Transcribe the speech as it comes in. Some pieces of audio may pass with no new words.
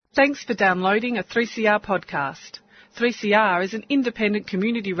Thanks for downloading a 3CR podcast. 3CR is an independent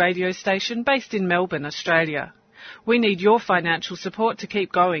community radio station based in Melbourne, Australia. We need your financial support to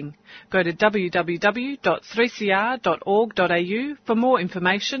keep going. Go to www.3cr.org.au for more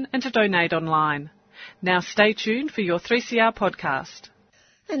information and to donate online. Now stay tuned for your 3CR podcast.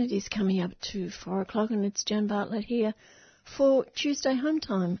 And it is coming up to 4 o'clock, and it's Jan Bartlett here for Tuesday Home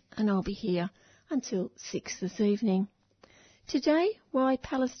Time, and I'll be here until 6 this evening. Today, why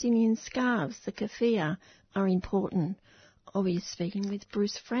Palestinian scarves, the keffiyeh, are important. I'll be speaking with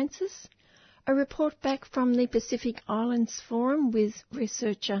Bruce Francis. A report back from the Pacific Islands Forum with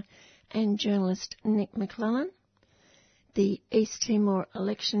researcher and journalist Nick McClellan. The East Timor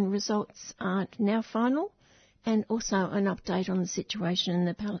election results are now final, and also an update on the situation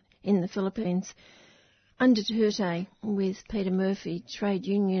in the Philippines under Duterte with Peter Murphy, trade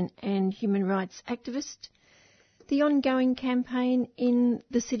union and human rights activist. The ongoing campaign in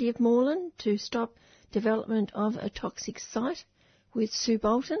the city of Moreland to stop development of a toxic site with Sue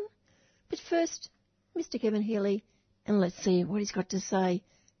Bolton. But first, Mr. Kevin Healy, and let's see what he's got to say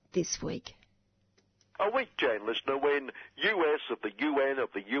this week. A week, Jan, listener, when US of the UN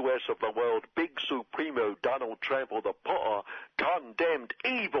of the US of the world, Big Supremo Donald Trump or the Potter condemned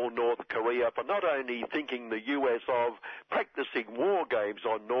evil North Korea for not only thinking the US of practicing war games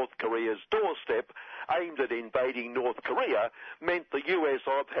on North Korea's doorstep aimed at invading North Korea, meant the US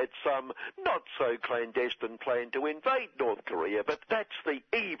of had some not-so-clandestine plan to invade North Korea. But that's the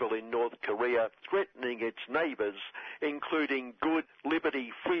evil in North Korea, threatening its neighbours, including good,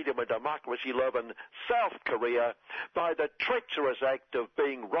 liberty, freedom and democracy-loving South Korea, by the treacherous act of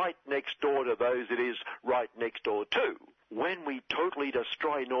being right next door to those it is right next door to. When we totally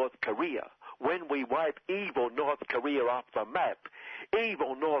destroy North Korea, when we wipe evil North Korea off the map,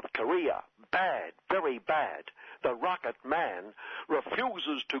 evil North Korea, bad, very bad, the rocket man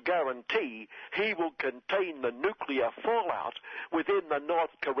refuses to guarantee he will contain the nuclear fallout within the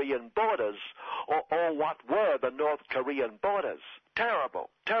North Korean borders, or what were the North Korean borders. Terrible,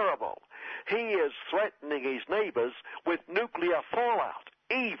 terrible. He is threatening his neighbours with nuclear fallout.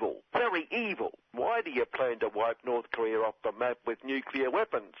 Evil, very evil. Why do you plan to wipe North Korea off the map with nuclear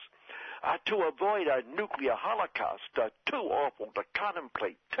weapons? To avoid a nuclear holocaust, too awful to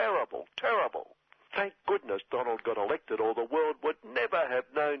contemplate. Terrible, terrible. Thank goodness Donald got elected, or the world would never have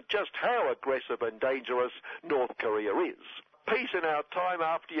known just how aggressive and dangerous North Korea is. Peace in our time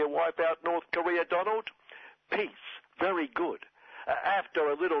after you wipe out North Korea, Donald? Peace, very good. After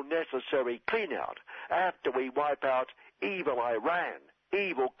a little necessary clean-out, after we wipe out evil Iran,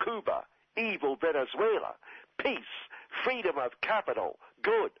 evil Cuba, evil Venezuela, peace, freedom of capital,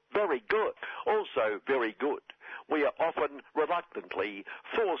 good, very good, also very good. We are often reluctantly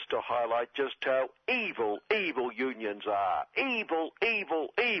forced to highlight just how evil unions are. Evil,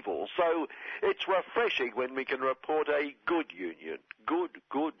 evil, evil. So it's refreshing when we can report a good union. Good,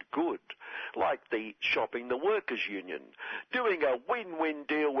 good, good. Like the Shopping the Workers Union, doing a win-win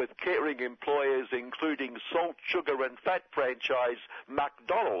deal with caring employers, including salt, sugar and fat franchise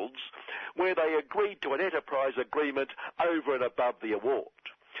McDonald's, where they agreed to an enterprise agreement over and above the award.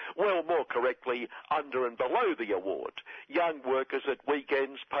 Well, more correctly, under and below the award. Young workers at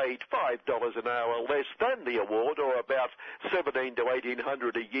weekends paid $5 an hour less than the award, or about $1,700 to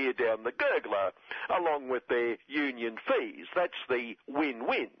 $1,800 a year down the gurgler, along with their union fees. That's the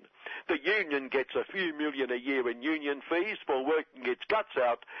win-win. The union gets a few million a year in union fees for working its guts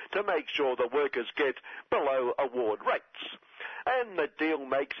out to make sure the workers get below award rates. And the deal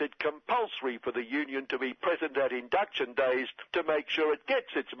makes it compulsory for the union to be present at induction days to make sure it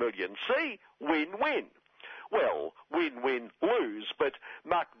gets its million. See? Win-win. Well, win-win-lose, but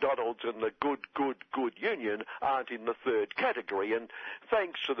McDonald's and the good union aren't in the third category, and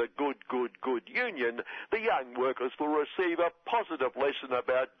thanks to the good union, the young workers will receive a positive lesson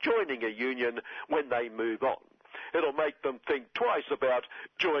about joining a union when they move on. It'll make them think twice about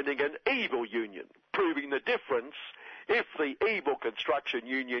joining an evil union, proving the difference. If the evil construction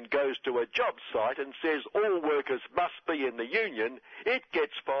union goes to a job site and says all workers must be in the union, it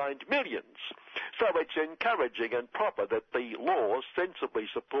gets fined millions. So it's encouraging and proper that the law sensibly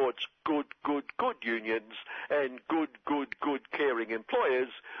supports good unions and good caring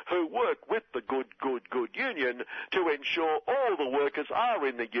employers who work with the good union to ensure all the workers are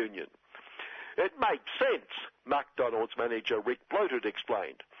in the union. It makes sense, McDonald's manager Rick Bloated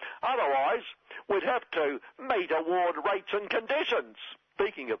explained. Otherwise, we'd have to meet award rates and conditions.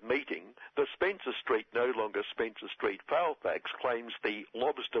 Speaking of meeting, the Spencer Street, no longer Spencer Street, Halifax, claims the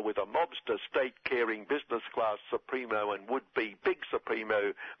lobster with a mobster state-caring business class Supremo and would-be big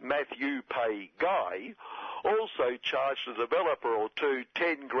Supremo Matthew Pay Guy also charged a developer or two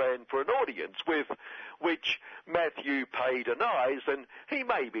 10 grand for an audience, with which Matthew Pay denies, and he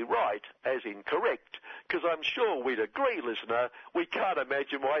may be right, as incorrect, because I'm sure we'd agree, listener, we can't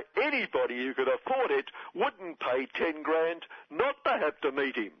imagine why anybody who could afford it wouldn't pay 10 grand not to have to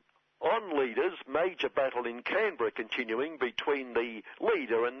meet him. On leaders, major battle in Canberra continuing between the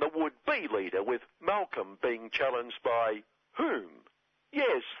leader and the would-be leader, with Malcolm being challenged by whom?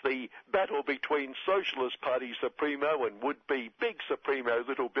 Yes, the battle between Socialist Party Supremo and would-be Big Supremo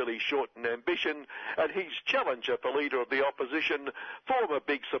Little Billy Shorten Ambition and his challenger for Leader of the Opposition, former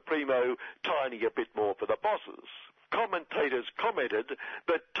Big Supremo Tiny A Bit More for the Bosses. Commentators commented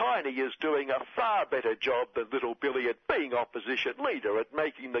that Tiny is doing a far better job than Little Billy at being opposition leader, at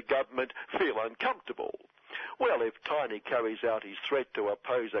making the government feel uncomfortable. Well, if Tiny carries out his threat to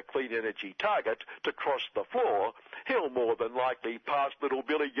oppose a clean energy target to cross the floor, he'll more than likely pass Little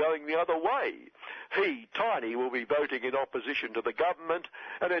Billy going the other way. He, Tiny, will be voting in opposition to the government,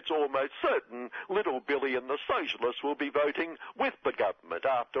 and it's almost certain Little Billy and the Socialists will be voting with the government.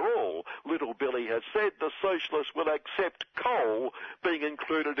 After all, Little Billy has said the Socialists will accept coal being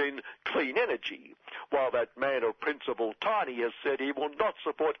included in clean energy, while that man of principle, Tiny, has said he will not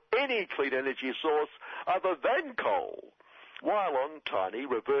support any clean energy source other than coal. While on Tiny,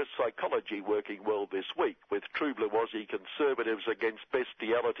 reverse psychology working well this week, with True Blue Aussie Conservatives against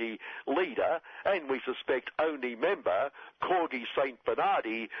bestiality leader, and we suspect only member, Corgi St.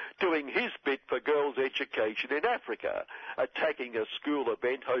 Bernardi, doing his bit for girls' education in Africa, attacking a school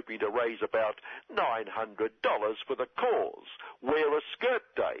event hoping to raise about $900 for the cause. Wear a skirt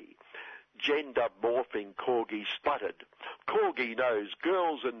day. Gender-morphing Corgi sputtered. Corgi knows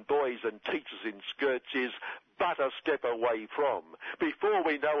girls and boys and teachers in skirts is but a step away from. Before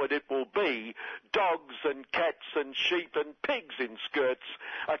we know it, it will be dogs and cats and sheep and pigs in skirts,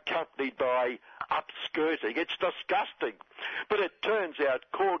 accompanied by upskirting. It's disgusting. But it turns out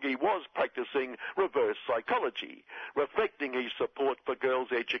Corgi was practicing reverse psychology, reflecting his support for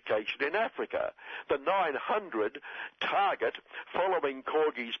girls' education in Africa. The 900 target, following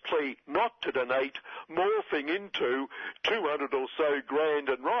Corgi's plea not to donate, morphing into 200 or so grand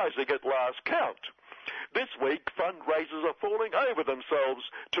and rising at last count. This week, fundraisers are falling over themselves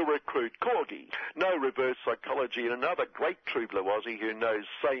to recruit Corgi. No reverse psychology, and another great True Blue Aussie who knows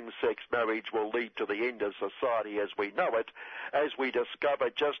same-sex marriage will lead to the end of society as we know it, as we discover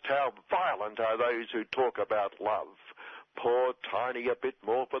just how violent are those who talk about love. Poor Tiny A Bit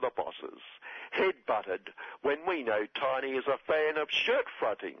More for the Bosses. Head-butted when we know Tiny is a fan of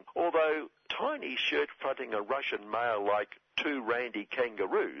shirt-fronting, although Tiny shirt-fronting a Russian male like two randy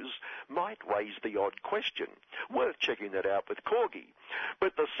kangaroos might raise the odd question. Worth checking that out with Corgi.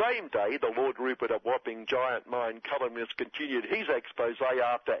 But the same day, the Lord Rupert of Wapping giant mind columnist continued his expose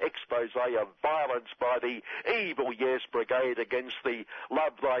after expose of violence by the evil Yes Brigade against the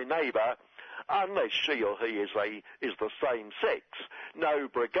Love Thy Neighbour, unless she or he is the same sex. No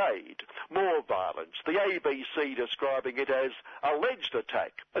brigade. More violence. The ABC describing it as alleged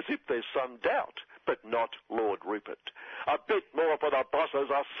attack, as if there's some doubt, but not Lord Rupert. A bit more for the Bosses'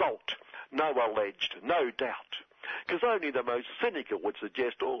 assault. No alleged, no doubt. Because only the most cynical would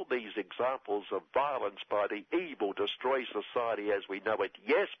suggest all these examples of violence by the evil Destroy Society as we know it,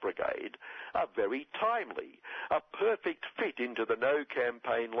 Yes Brigade, are very timely. A perfect fit into the no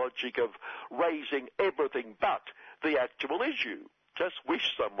campaign logic of raising everything but the actual issue. Just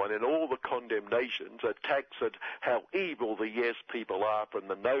wish someone in all the condemnations, attacks at how evil the Yes people are from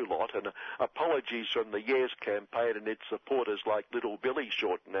the No lot, and apologies from the Yes campaign and its supporters like Little Billy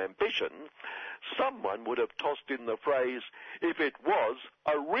Shorten Ambition, someone would have tossed in the phrase, if it was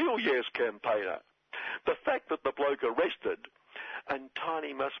a real Yes campaigner. The fact that the bloke arrested, and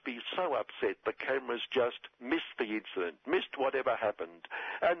Tiny must be so upset the cameras just missed the incident, missed whatever happened,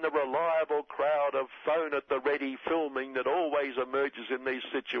 and the reliable crowd of phone at the ready filming that always emerges in these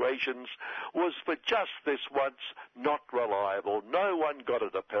situations was for just this once not reliable. No one got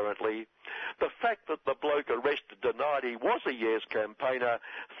it apparently. The fact that the bloke arrested denied he was a Yes campaigner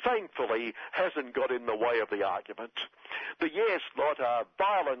thankfully hasn't got in the way of the argument. The Yes lot are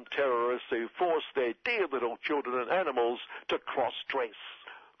violent terrorists who force their dear little children and animals to cross-dress,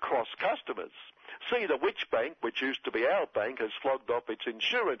 cross customers. See, the Witch Bank, which used to be our bank, has flogged off its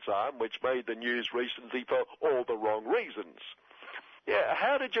insurance arm, which made the news recently for all the wrong reasons. Yeah,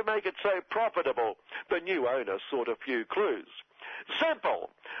 how did you make it so profitable? The new owner sought a few clues. Simple.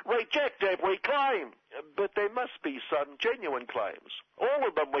 Reject every claim. But there must be some genuine claims. All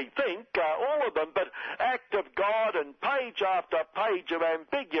of them, we think, all of them, but Act of God and page after page of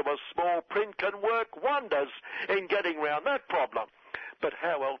ambiguous small print can work wonders in getting round that problem. But how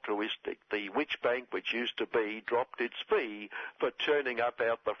how altruistic. The Which Bank, which used to be, dropped its fee for turning up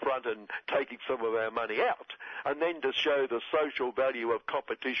out the front and taking some of our money out. And then to show the social value of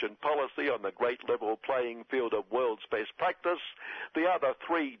competition policy on the great level playing field of world's best practice, the other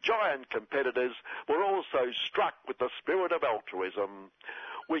three giant competitors were also struck with the spirit of altruism.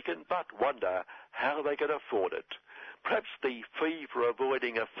 We can but wonder how they can afford it. Perhaps the fee for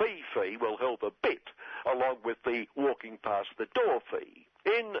avoiding a fee will help a bit, along with the walking past the door fee.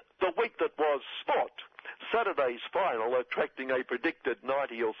 In the week that was sport, Saturday's final, attracting a predicted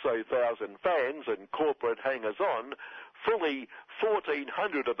 90 or so thousand fans and corporate hangers-on, fully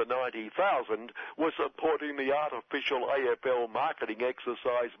 1,400 of the 90,000 were supporting the artificial AFL marketing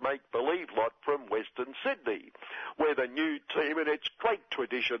exercise make-believe lot from Western Sydney, where the new team and its great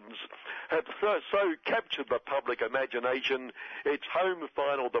traditions have so captured the public imagination, its home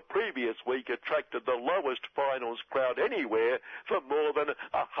final the previous week attracted the lowest finals crowd anywhere for more than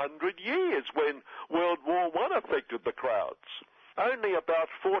 100 years when World War I affected the crowds. Only about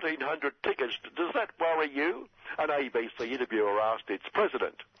 1,400 tickets. Does that worry you? An ABC interviewer asked its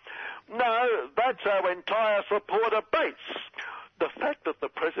president. No, that's our entire supporter base. The fact that the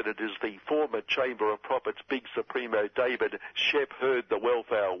president is the former Chamber of Profits big supremo David Shep heard the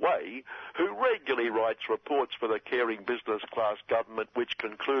welfare way, who regularly writes reports for the caring business class government which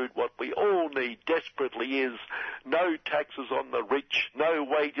conclude what we all need desperately is no taxes on the rich, no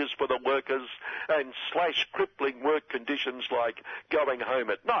wages for the workers, and slash crippling work conditions like going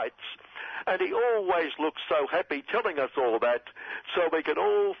home at nights. And he always looks so happy telling us all that, so we can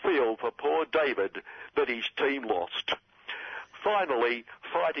all feel for poor David that his team lost. Finally,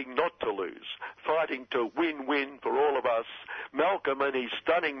 fighting not to lose, fighting to win-win for all of us, Malcolm and his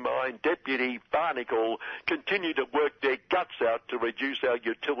stunning mind, Deputy Barnacle, continue to work their guts out to reduce our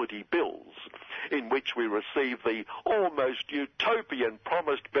utility bills, in which we receive the almost utopian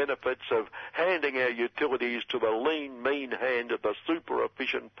promised benefits of handing our utilities to the lean, mean hand of the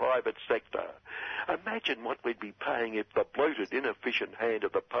super-efficient private sector. Imagine what we'd be paying if the bloated, inefficient hand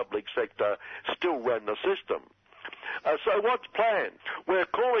of the public sector still ran the system. So what's planned? We're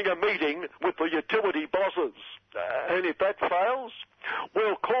calling a meeting with the utility bosses. And if that fails,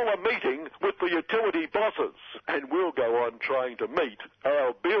 we'll call a meeting with the utility bosses. And we'll go on trying to meet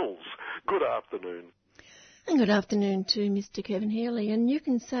our bills. Good afternoon. And good afternoon to Mr. Kevin Healy. And you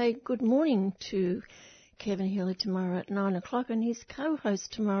can say good morning to Kevin Healy tomorrow at 9 o'clock. And his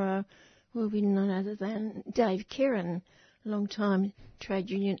co-host tomorrow will be none other than Dave Kerrin, long-time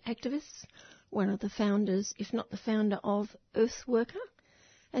trade union activist, one of the founders, if not the founder, of Earthworker,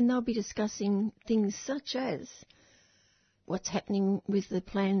 and they'll be discussing things such as what's happening with the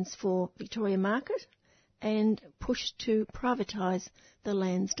plans for Victoria Market and push to privatise the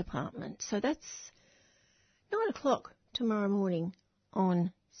Lands Department. So that's 9 o'clock tomorrow morning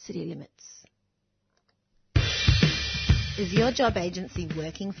on City Limits. Is your job agency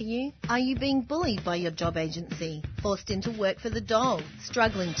working for you? Are you being bullied by your job agency? Forced into work for the dole?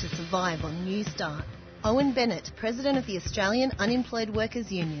 Struggling to survive on New Start? Owen Bennett, President of the Australian Unemployed Workers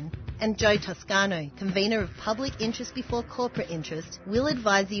Union, and Joe Toscano, Convener of Public Interest Before Corporate Interest, will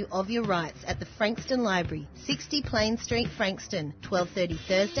advise you of your rights at the Frankston Library, 60 Plain Street, Frankston, 12:30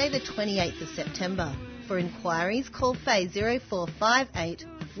 Thursday the 28th of September. For inquiries, call Faye 0458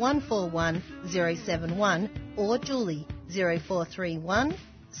 141 071 or Julie 0431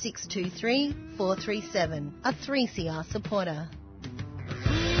 623 437, a 3CR supporter.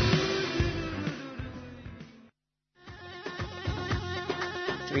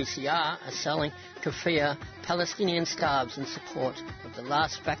 "3CR are selling keffiyeh Palestinian scarves in support of the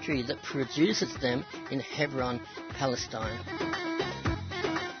last factory that produces them in Hebron, Palestine.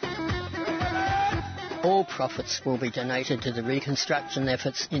 All profits will be donated to the reconstruction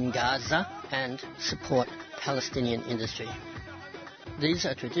efforts in Gaza and support Palestinian industry. These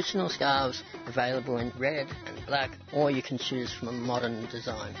are traditional scarves available in red and black, or you can choose from a modern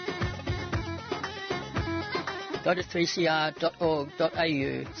design. Go to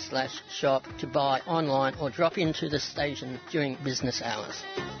 3cr.org.au/shop to buy online or drop into the station during business hours.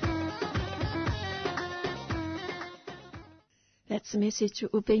 That's a message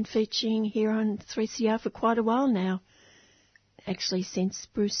that we've been featuring here on 3CR for quite a while now. Actually, since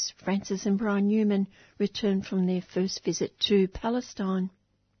Bruce Francis and Brian Newman returned from their first visit to Palestine.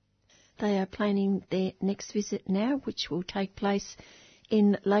 They are planning their next visit now, which will take place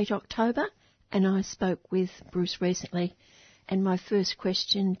in late October, and I spoke with Bruce recently, and my first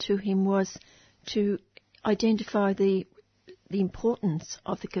question to him was to identify the importance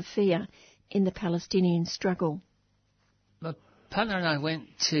of the keffiyeh in the Palestinian struggle. My partner and I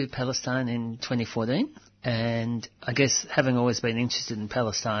went to Palestine in 2014 And I guess having always been interested in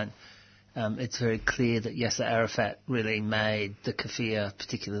Palestine, it's very clear that Yasser Arafat really made the keffiyeh,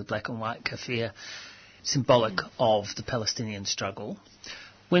 particularly the black and white keffiyeh, symbolic of the Palestinian struggle.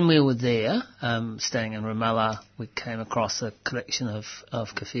 When we were there, staying in Ramallah, we came across a collection of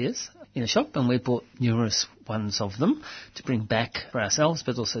keffiyehs in a shop, and we bought numerous ones of them to bring back for ourselves,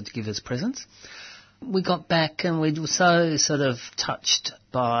 but also to give as presents. We got back and we were so sort of touched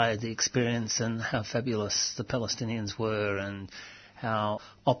by the experience and how fabulous the Palestinians were and how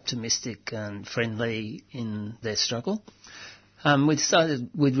optimistic and friendly in their struggle. We decided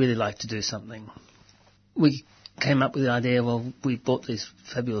we'd really like to do something. We came up with the idea, well, we bought these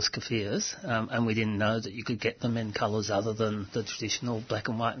fabulous keffiyehs, and we didn't know that you could get them in colours other than the traditional black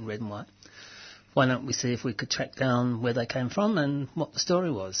and white and red and white. Why don't we see if we could track down where they came from and what the story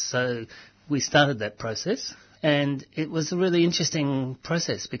was? So we started that process, and it was a really interesting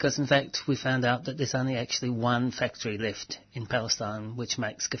process because, in fact, we found out that there's only actually one factory left in Palestine which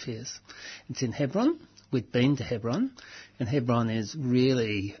makes keffiyehs. It's in Hebron. We'd been to Hebron, and Hebron is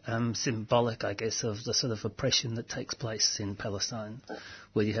really symbolic, I guess, of the sort of oppression that takes place in Palestine,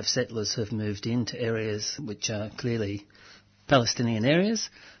 where you have settlers who have moved into areas which are clearly Palestinian areas,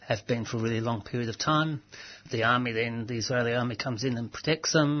 have been for a really long period of time. The army then, the Israeli army comes in and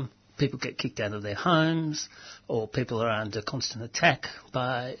protects them. People get kicked out of their homes, or people are under constant attack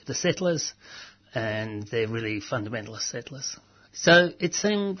by the settlers, and they're really fundamentalist settlers. So it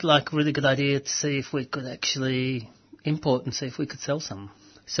seemed like a really good idea to see if we could actually import and see if we could sell some.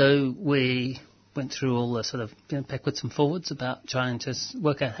 So we went through all the sort of backwards and forwards about trying to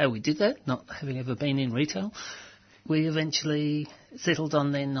work out how we did that, not having ever been in retail. We eventually settled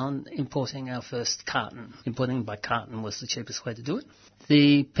on importing our first carton. Importing by carton was the cheapest way to do it.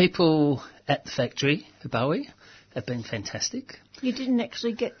 The people at the factory, Habawi, have been fantastic. You didn't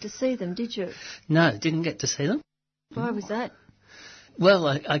actually get to see them, did you? No, didn't get to see them. Why was that?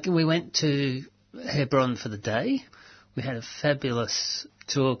 Well, we went to Hebron for the day. We had a fabulous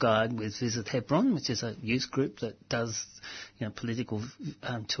tour guide with Visit Hebron, which is a youth group that does political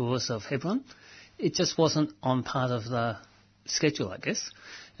tours of Hebron. It just wasn't on part of the schedule, I guess.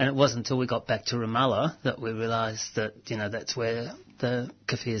 And it wasn't until we got back to Ramallah that we realised that, that's where the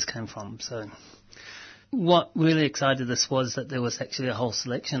keffiyehs came from. So what really excited us was that there was actually a whole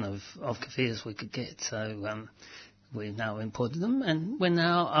selection of keffiyehs we could get. So we've now imported them, and we're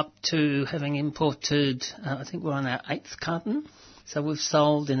now up to having imported, I think we're on our 8th carton. So we've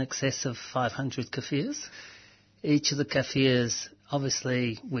sold in excess of 500 keffiyehs. Each of the keffiyehs,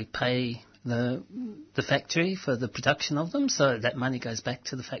 obviously, we pay the factory for the production of them, so that money goes back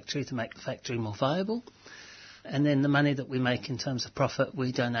to the factory to make the factory more viable. And then the money that we make in terms of profit,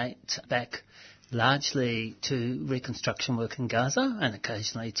 we donate back largely to reconstruction work in Gaza and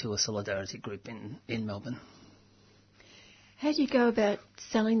occasionally to a solidarity group in Melbourne. How do you go about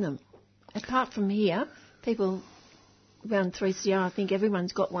selling them? Apart from here, people around 3CR, I think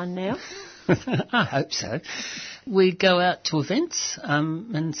everyone's got one now. I hope so. We go out to events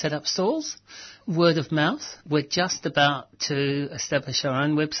and set up stalls. Word of mouth. We're just about to establish our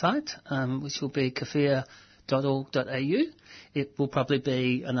own website, which will be keffiyeh.org.au. It will probably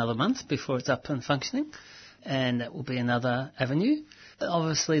be another month before it's up and functioning, and that will be another avenue.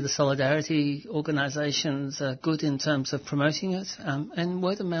 Obviously, the solidarity organisations are good in terms of promoting it, and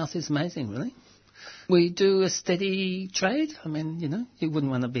word of mouth is amazing, really. We do a steady trade. I mean, you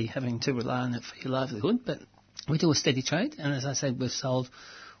wouldn't want to be having to rely on it for your livelihood, but we do a steady trade. And as I said, we've sold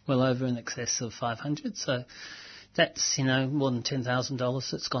well over in excess of 500. So that's, more than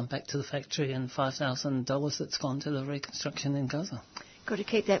 $10,000 that's gone back to the factory and $5,000 that's gone to the reconstruction in Gaza. Got to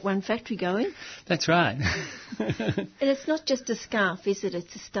keep that one factory going. That's right. And it's not just a scarf, is it?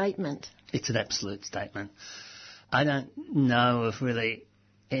 It's a statement. It's an absolute statement. I don't know of really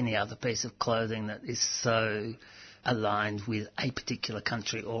any other piece of clothing that is so aligned with a particular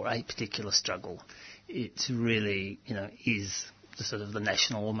country or a particular struggle. It's really, is the sort of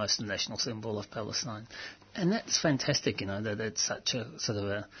almost the national symbol of Palestine. And that's fantastic, that it's such a sort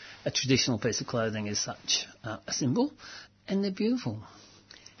of a traditional piece of clothing is such a symbol. And they're beautiful.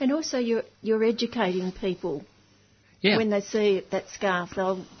 And also you're educating people. Yeah. When they see that scarf,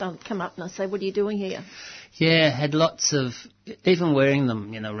 they'll come up and they'll say, what are you doing here? Yeah, had lots of, even wearing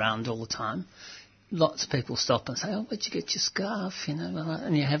them, around all the time, lots of people stop and say, oh, where'd you get your scarf,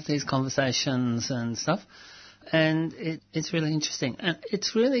 and you have these conversations and stuff. And it's really interesting. And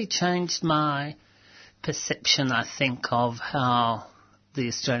it's really changed my perception, I think, of how the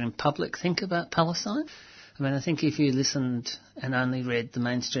Australian public think about Palestine. I mean, I think if you listened and only read the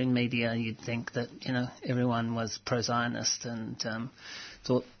mainstream media, you'd think that, everyone was pro-Zionist and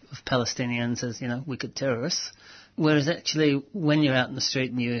thought of Palestinians as, wicked terrorists. Whereas actually, when you're out in the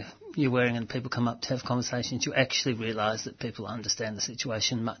street and you're wearing and people come up to have conversations, you actually realise that people understand the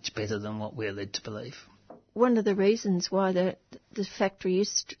situation much better than what we're led to believe. One of the reasons why the factory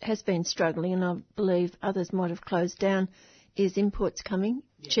has been struggling, and I believe others might have closed down, is imports coming,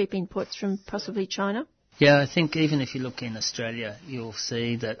 cheap imports from possibly China. Yeah, I think even if you look in Australia, you'll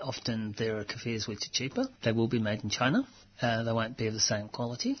see that often there are keffirs which are cheaper. They will be made in China. They won't be of the same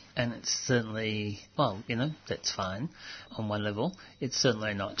quality. And it's certainly, that's fine on one level. It's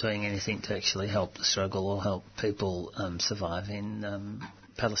certainly not doing anything to actually help the struggle or help people survive in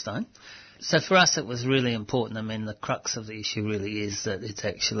Palestine. So for us it was really important. I mean, the crux of the issue really is that it's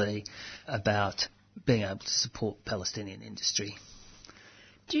actually about being able to support Palestinian industry.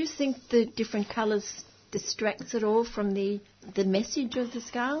 Do you think the different colours distracts it all from the message of the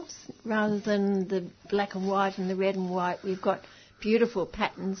scarves rather than the black and white and the red and white? We've got beautiful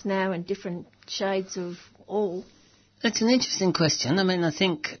patterns now and different shades of all. That's an interesting question. I mean, I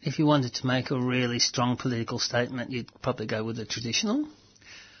think if you wanted to make a really strong political statement, you'd probably go with the traditional.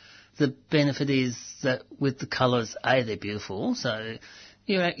 The benefit is that with the colours, A, they're beautiful, so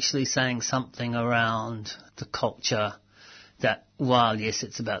you're actually saying something around the culture that while, yes,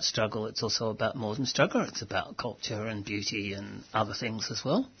 it's about struggle, it's also about more than struggle. It's about culture and beauty and other things as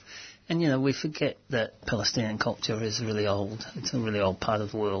well. And, we forget that Palestinian culture is really old. It's a really old part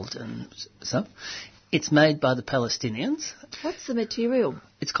of the world. And so it's made by the Palestinians. What's the material?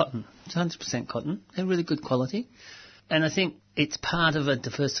 It's cotton. It's 100% cotton. They're really good quality. And I think it's part of a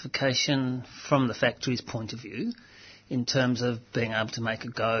diversification from the factory's point of view in terms of being able to make a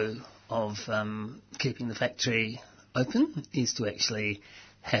go of keeping the factory open, is to actually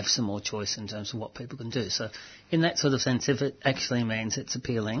have some more choice in terms of what people can do. So in that sort of sense, if it actually means it's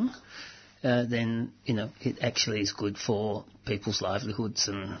appealing, then, it actually is good for people's livelihoods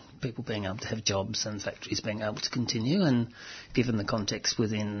and people being able to have jobs and factories being able to continue. And given the context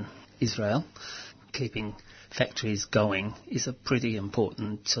within Israel, keeping factories going is a pretty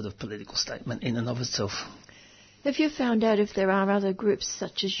important sort of political statement in and of itself. Have you found out if there are other groups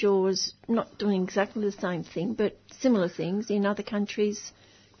such as yours not doing exactly the same thing but similar things in other countries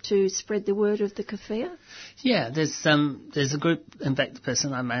to spread the word of the keffiyeh? Yeah, there's a group. In fact, the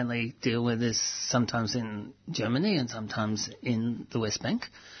person I mainly deal with is sometimes in Germany and sometimes in the West Bank,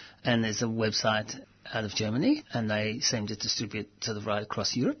 and there's a website out of Germany, and they seem to distribute sort of right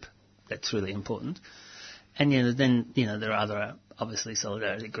across Europe. That's really important. And then there are other obviously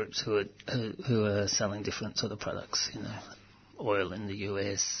solidarity groups who are selling different sort of products. Oil in the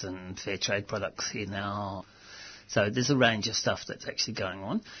US and fair trade products here now. So there's a range of stuff that's actually going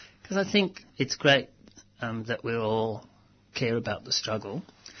on. Because I think it's great that we all care about the struggle.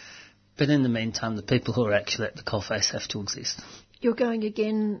 But in the meantime, the people who are actually at the coalface have to exist. You're going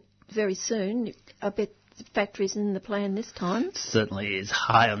again very soon. I bet the factory's in the plan this time. It certainly is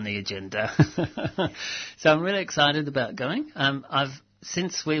high on the agenda. So I'm really excited about going.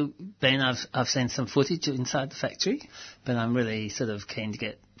 Since we've been, I've seen some footage inside the factory, but I'm really sort of keen to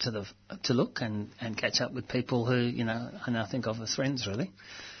get to look and catch up with people who, I now think of as friends, really.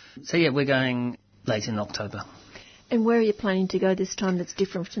 So yeah, we're going late in October. And where are you planning to go this time that's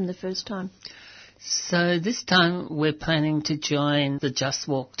different from the first time? So this time we're planning to join the Just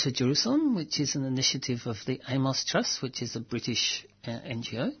Walk to Jerusalem, which is an initiative of the Amos Trust, which is a British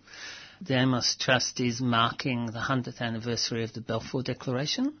NGO. The Amos Trust is marking the 100th anniversary of the Balfour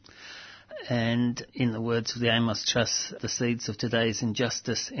Declaration. And in the words of the Amos Trust, the seeds of today's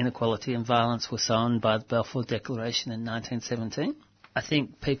injustice, inequality and violence were sown by the Balfour Declaration in 1917. I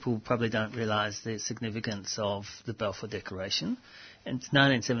think people probably don't realise the significance of the Balfour Declaration. It's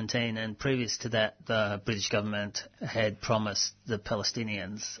 1917, and previous to that, the British government had promised the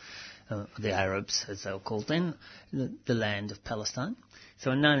Palestinians, the Arabs as they were called then, the land of Palestine. So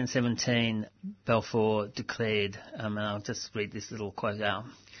in 1917, Balfour declared, and I'll just read this little quote out,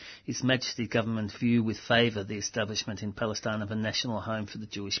 His Majesty's government view with favour the establishment in Palestine of a national home for the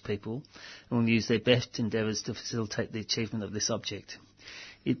Jewish people and will use their best endeavours to facilitate the achievement of this object.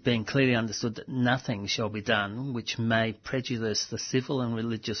 It being clearly understood that nothing shall be done which may prejudice the civil and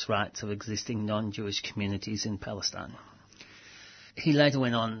religious rights of existing non-Jewish communities in Palestine. He later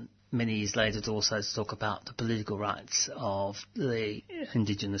went on, many years later, to also talk about the political rights of the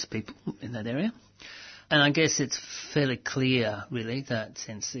indigenous people in that area. And I guess it's fairly clear, really, that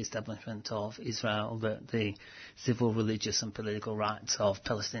since the establishment of Israel, that the civil, religious and political rights of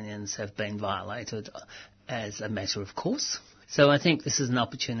Palestinians have been violated as a matter of course. So I think this is an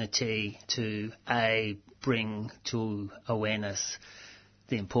opportunity to, A, bring to awareness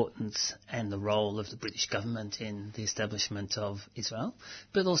the importance and the role of the British government in the establishment of Israel,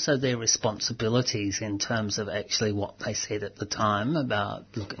 but also their responsibilities in terms of actually what they said at the time about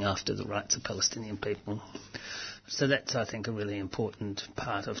looking after the rights of Palestinian people. So that's, I think, a really important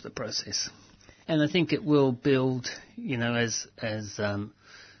part of the process. And I think it will build, as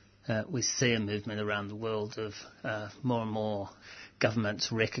we see a movement around the world of more and more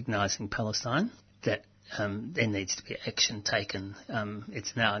governments recognising Palestine, that there needs to be action taken.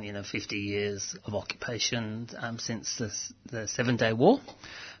 It's now, 50 years of occupation since the Seven-Day War,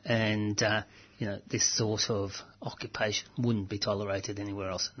 and this sort of occupation wouldn't be tolerated anywhere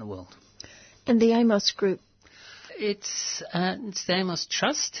else in the world. And the Amos Group? It's the Amos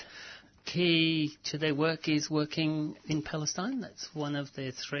Trust. Key to their work is working in Palestine. That's one of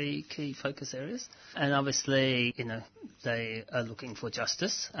their 3 key focus areas. And obviously, they are looking for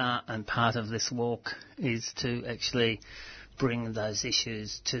justice. And part of this walk is to actually bring those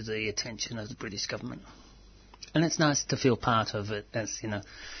issues to the attention of the British government. And it's nice to feel part of it as,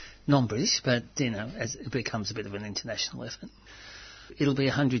 non-British, but, as it becomes a bit of an international effort. It'll be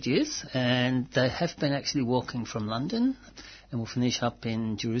 100 years, and they have been actually walking from London, and we'll finish up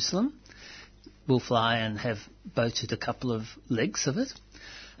in Jerusalem. We'll fly and have boated a couple of legs of it,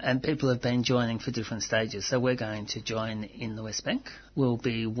 and people have been joining for different stages. So we're going to join in the West Bank. We'll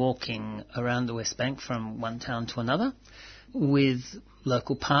be walking around the West Bank from one town to another with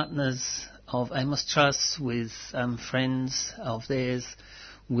local partners of Amos Trust, with friends of theirs,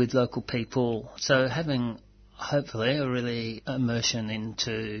 with local people. So having hopefully a really immersion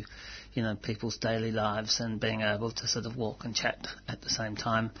into people's daily lives and being able to sort of walk and chat at the same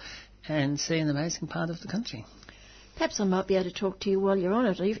time and see an amazing part of the country. Perhaps I might be able to talk to you while you're on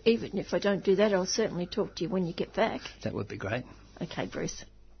it. Even if I don't do that, I'll certainly talk to you when you get back. That would be great. Okay, Bruce.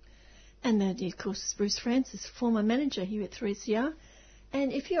 And that, of course, is Bruce Francis, former manager here at 3CR.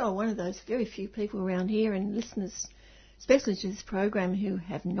 And if you are one of those very few people around here and listeners, especially to this program, who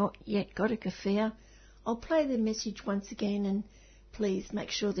have not yet got a keffiyeh, I'll play the message once again, and please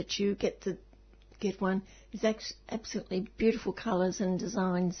make sure that you get one. There's absolutely beautiful colours and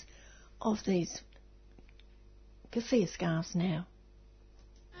designs of these keffiyeh scarves now.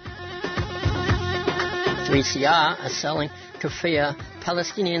 3CR are selling keffiyeh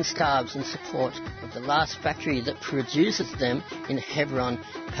Palestinian scarves in support of the last factory that produces them in Hebron,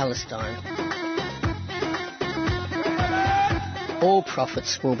 Palestine. All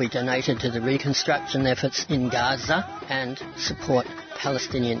profits will be donated to the reconstruction efforts in Gaza and support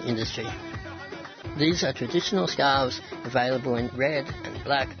Palestinian industry. These are traditional scarves available in red and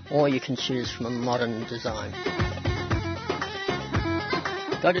black, or you can choose from a modern design.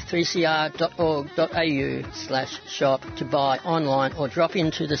 Go to 3cr.org.au/shop to buy online or drop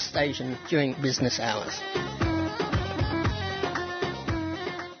into the station during business hours.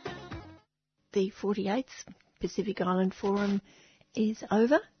 The 48th Pacific Island Forum is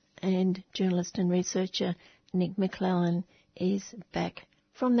over, and journalist and researcher Nick McClellan is back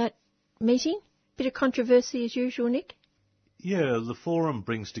from that meeting. Bit of controversy as usual, Nick? Yeah, the forum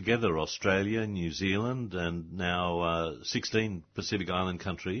brings together Australia, New Zealand and now 16 Pacific Island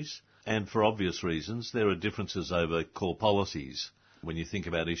countries. And for obvious reasons, there are differences over core policies. When you think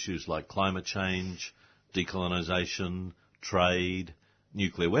about issues like climate change, decolonisation, trade,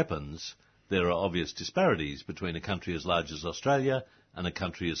 nuclear weapons, there are obvious disparities between a country as large as Australia and a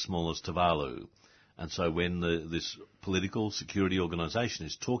country as small as Tuvalu. And so when this political security organisation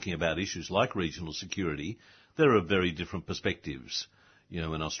is talking about issues like regional security, there are very different perspectives.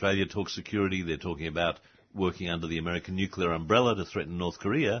 When Australia talks security, they're talking about working under the American nuclear umbrella to threaten North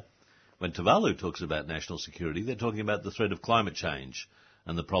Korea. When Tuvalu talks about national security, they're talking about the threat of climate change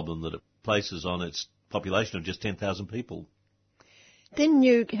and the problem that it places on its population of just 10,000 people. Then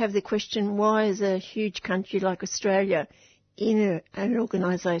you have the question, why is a huge country like Australia in an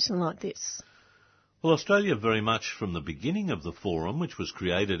organisation like this? Well, Australia very much from the beginning of the forum, which was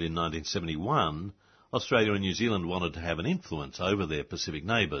created in 1971, Australia and New Zealand wanted to have an influence over their Pacific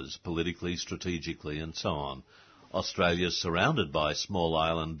neighbours, politically, strategically and so on. Australia is surrounded by small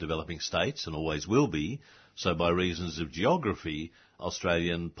island developing states and always will be, so by reasons of geography,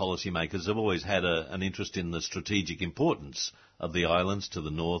 Australian policymakers have always had an interest in the strategic importance of the islands to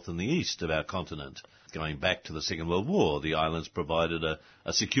the north and the east of our continent. Going back to the Second World War, the islands provided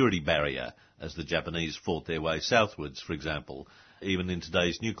a security barrier as the Japanese fought their way southwards, for example. Even in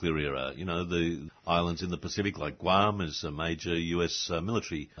today's nuclear era, the islands in the Pacific, like Guam, is a major US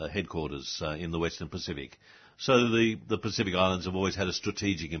military headquarters in the Western Pacific. So the Pacific Islands have always had a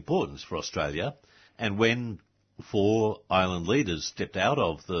strategic importance for Australia. And when 4 island leaders stepped out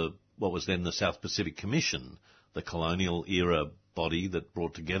of what was then the South Pacific Commission, the colonial era body that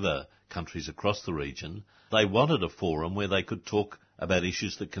brought together countries across the region. They wanted a forum where they could talk about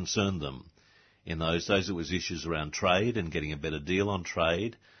issues that concerned them. In those days, it was issues around trade and getting a better deal on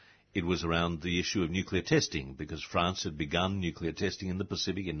trade. It was around the issue of nuclear testing, because France had begun nuclear testing in the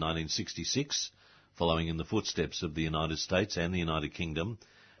Pacific in 1966, following in the footsteps of the United States and the United Kingdom.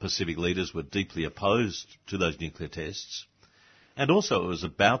 Pacific leaders were deeply opposed to those nuclear tests. And also it was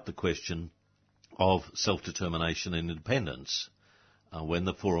about the question of self-determination and independence. When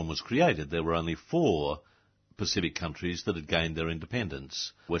the forum was created, there were only 4 Pacific countries that had gained their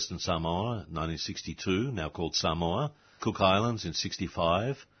independence. Western Samoa, 1962, now called Samoa, Cook Islands in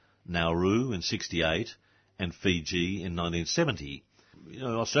 65, Nauru in 68, and Fiji in 1970.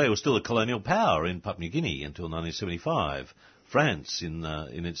 Australia was still a colonial power in Papua New Guinea until 1975. France in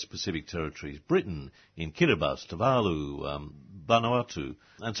its Pacific territories, Britain in Kiribati, Tuvalu, Vanuatu.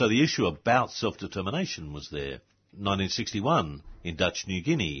 And so the issue about self-determination was there. 1961, in Dutch New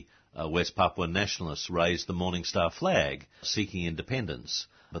Guinea, West Papuan nationalists raised the Morning Star flag, seeking independence.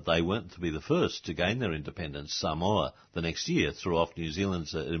 But they weren't to be the first to gain their independence. Samoa, the next year, threw off New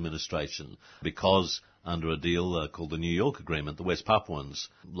Zealand's administration because, under a deal called the New York Agreement, the West Papuans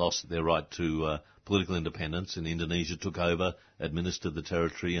lost their right to political independence, and Indonesia took over, administered the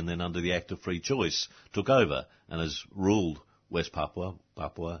territory, and then under the Act of Free Choice took over and has ruled West Papua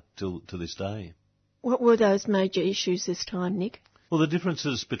to this day. What were those major issues this time, Nick? Well, the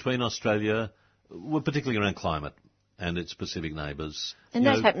differences between Australia were particularly around climate and its Pacific neighbours. And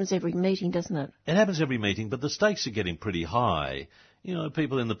that happens every meeting, doesn't it? It happens every meeting, but the stakes are getting pretty high.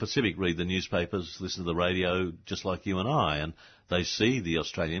 People in the Pacific read the newspapers, listen to the radio, just like you and I, and they see the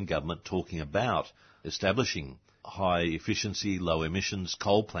Australian government talking about establishing high efficiency, low emissions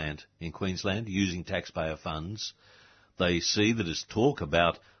coal plant in Queensland using taxpayer funds. They see that there's talk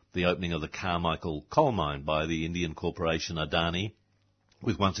about the opening of the Carmichael coal mine by the Indian corporation Adani,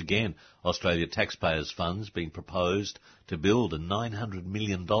 with once again Australia taxpayers' funds being proposed to build a $900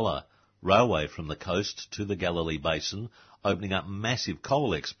 million railway from the coast to the Galilee Basin, opening up massive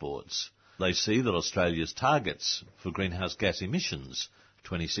coal exports. They see that Australia's targets for greenhouse gas emissions,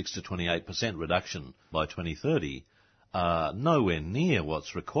 26 to 28% reduction by 2030, are nowhere near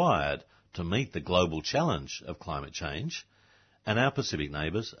what's required to meet the global challenge of climate change, and our Pacific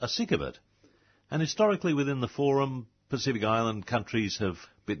neighbours are sick of it. And historically within the forum, Pacific Island countries have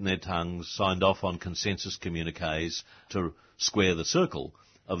bitten their tongues, signed off on consensus communiques to square the circle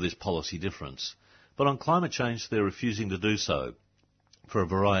of this policy difference. But on climate change, they're refusing to do so for a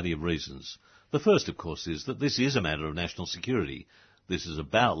variety of reasons. The first, of course, is that this is a matter of national security. This is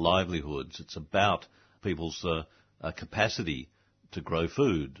about livelihoods. It's about people's capacity to grow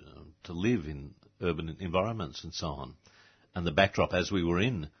food, to live in urban environments and so on. And the backdrop, as we were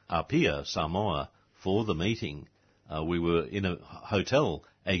in Apia, Samoa, for the meeting, we were in a hotel,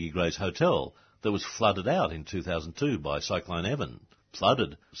 Aggie Grace Hotel, that was flooded out in 2002 by Cyclone Evan,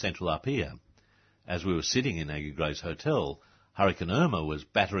 flooded central Apia. As we were sitting in Aggie Grace Hotel, Hurricane Irma was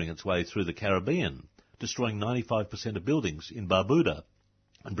battering its way through the Caribbean, destroying 95% of buildings in Barbuda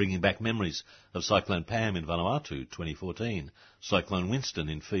and bringing back memories of Cyclone Pam in Vanuatu, 2014, Cyclone Winston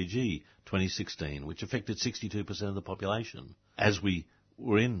in Fiji, 2016, which affected 62% of the population. As we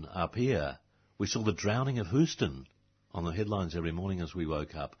were in Apia, we saw the drowning of Houston on the headlines every morning as we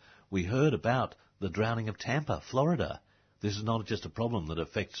woke up. We heard about the drowning of Tampa, Florida. This is not just a problem that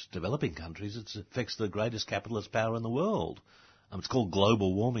affects developing countries, it affects the greatest capitalist power in the world. It's called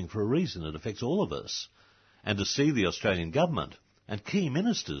global warming for a reason. It affects all of us. And to see the Australian government and key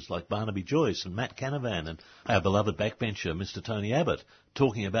ministers like Barnaby Joyce and Matt Canavan and our beloved backbencher, Mr. Tony Abbott,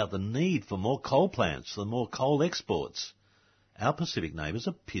 talking about the need for more coal plants, for more coal exports. Our Pacific neighbours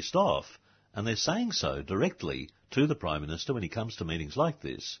are pissed off, and they're saying so directly to the Prime Minister when he comes to meetings like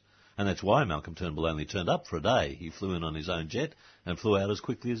this. And that's why Malcolm Turnbull only turned up for a day. He flew in on his own jet and flew out as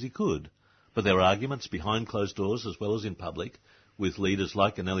quickly as he could. But there were arguments behind closed doors as well as in public with leaders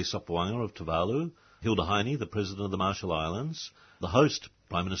like Aneli Sopoaga of Tuvalu, Hilda Heine, the President of the Marshall Islands, the host,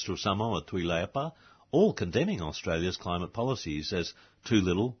 Prime Minister of Samoa, Tui Leapa, all condemning Australia's climate policies as too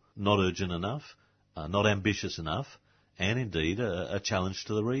little, not urgent enough, not ambitious enough, and indeed a challenge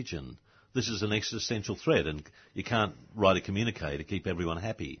to the region. This is an existential threat, and you can't write a communique to keep everyone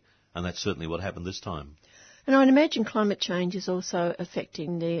happy, and that's certainly what happened this time. And I'd imagine climate change is also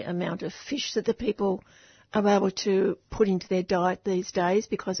affecting the amount of fish that the people are able to put into their diet these days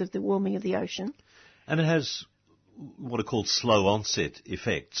because of the warming of the ocean. And it has what are called slow onset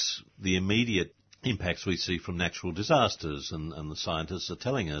effects. The immediate impacts we see from natural disasters, and the scientists are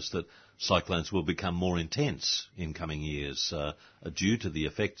telling us that cyclones will become more intense in coming years due to the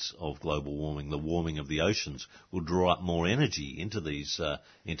effects of global warming. The warming of the oceans will draw up more energy into these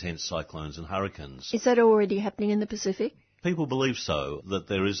intense cyclones and hurricanes. Is that already happening in the Pacific? People believe so, that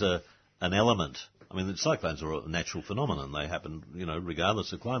there is an element. I mean, the cyclones are a natural phenomenon. They happen,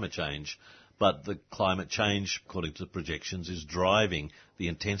 regardless of climate change. But the climate change, according to projections, is driving the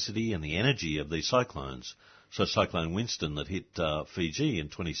intensity and the energy of these cyclones. So Cyclone Winston that hit Fiji in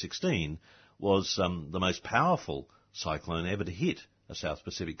 2016 was the most powerful cyclone ever to hit a South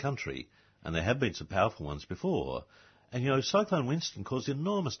Pacific country. And there have been some powerful ones before. And, Cyclone Winston caused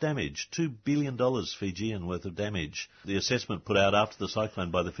enormous damage, $2 billion Fijian worth of damage. The assessment put out after the cyclone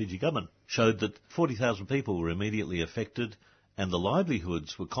by the Fiji government showed that 40,000 people were immediately affected and the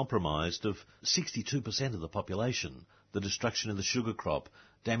livelihoods were compromised of 62% of the population. The destruction of the sugar crop,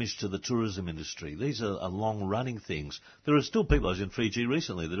 damage to the tourism industry. These are long-running things. There are still people, I was in Fiji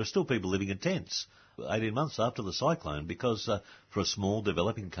recently, there are still people living in tents 18 months after the cyclone because for a small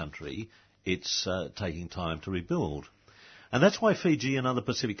developing country, it's taking time to rebuild. And that's why Fiji and other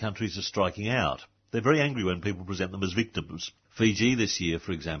Pacific countries are striking out. They're very angry when people present them as victims. Fiji this year,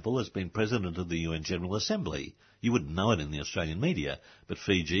 for example, has been President of the UN General Assembly. You wouldn't know it in the Australian media, but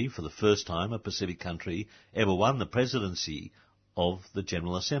Fiji, for the first time, a Pacific country, ever won the presidency of the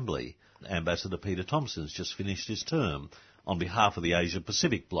General Assembly. Ambassador Peter Thompson's just finished his term. On behalf of the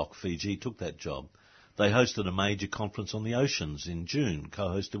Asia-Pacific bloc, Fiji took that job. They hosted a major conference on the oceans in June,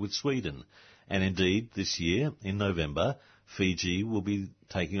 co-hosted with Sweden. And indeed, this year, in November, Fiji will be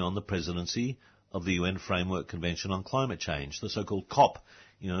taking on the presidency of the UN Framework Convention on Climate Change, the so-called COP.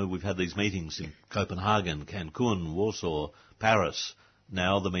 We've had these meetings in Copenhagen, Cancun, Warsaw, Paris.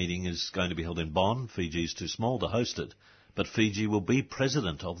 Now the meeting is going to be held in Bonn. Fiji's too small to host it. But Fiji will be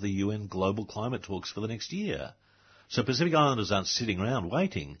president of the UN Global Climate Talks for the next year. So Pacific Islanders aren't sitting around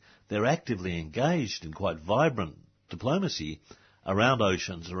waiting. They're actively engaged in quite vibrant diplomacy around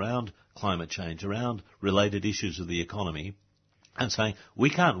oceans, around climate change, around related issues of the economy, and saying, we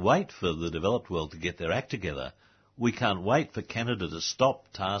can't wait for the developed world to get their act together. We can't wait for Canada to stop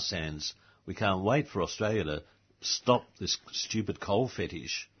tar sands. We can't wait for Australia to stop this stupid coal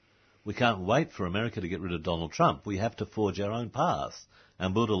fetish. We can't wait for America to get rid of Donald Trump. We have to forge our own path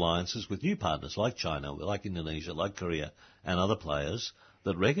and build alliances with new partners like China, like Indonesia, like Korea, and other players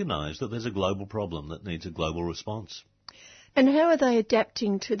that recognise that there's a global problem that needs a global response. And how are they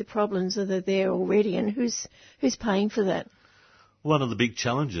adapting to the problems that are there already, and who's paying for that? One of the big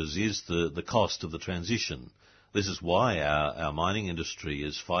challenges is the cost of the transition. This is why our mining industry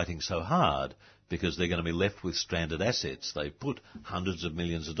is fighting so hard, because they're going to be left with stranded assets. They've put hundreds of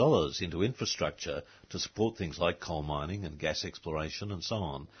millions of dollars into infrastructure to support things like coal mining and gas exploration and so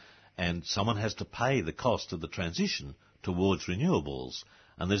on. And someone has to pay the cost of the transition towards renewables.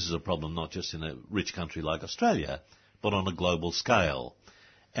 And this is a problem not just in a rich country like Australia, but on a global scale.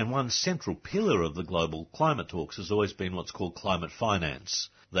 And one central pillar of the global climate talks has always been what's called climate finance,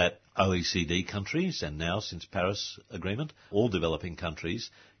 that OECD countries, and now since Paris Agreement, all developing countries,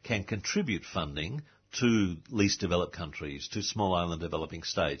 can contribute funding to least developed countries, to small island developing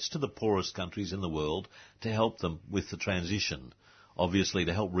states, to the poorest countries in the world, to help them with the transition. Obviously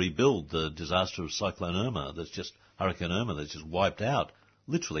to help rebuild the disaster of Hurricane Irma that's just wiped out,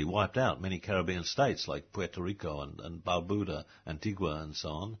 literally wiped out many Caribbean states like Puerto Rico and Barbuda, Antigua and so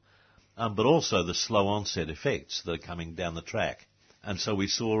on, but also the slow onset effects that are coming down the track. And so we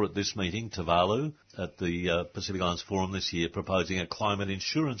saw at this meeting, Tuvalu, at the Pacific Islands Forum this year, proposing a climate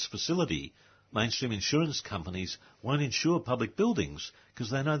insurance facility. Mainstream insurance companies won't insure public buildings because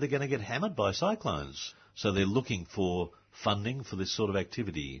they know they're going to get hammered by cyclones. So they're looking for funding for this sort of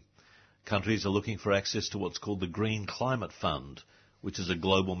activity. Countries are looking for access to what's called the Green Climate Fund, which is a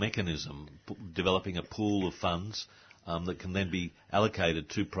global mechanism, developing a pool of funds that can then be allocated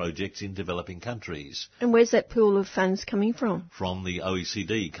to projects in developing countries. And where's that pool of funds coming from? From the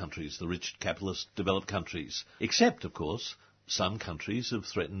OECD countries, the rich capitalist developed countries. Except, of course, some countries have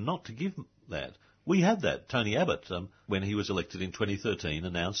threatened not to give that. We had that. Tony Abbott, when he was elected in 2013,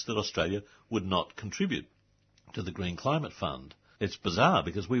 announced that Australia would not contribute to the Green Climate Fund. It's bizarre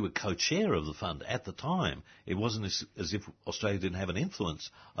because we were co-chair of the fund at the time. It wasn't as if Australia didn't have an influence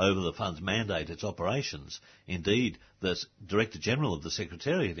over the fund's mandate, its operations. Indeed, the Director General of the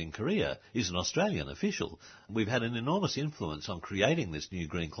Secretariat in Korea is an Australian official. We've had an enormous influence on creating this new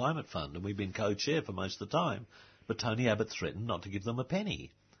Green Climate Fund, and we've been co-chair for most of the time. But Tony Abbott threatened not to give them a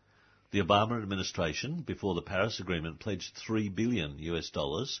penny. The Obama administration, before the Paris Agreement, pledged $3 billion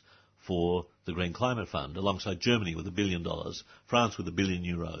for the Green Climate Fund, alongside Germany with $1 billion, France with €1 billion.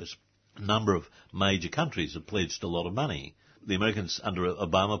 A number of major countries have pledged a lot of money. The Americans under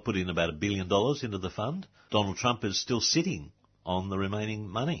Obama put in about $1 billion into the fund. Donald Trump is still sitting on the remaining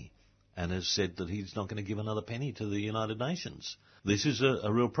money and has said that he's not going to give another penny to the United Nations. This is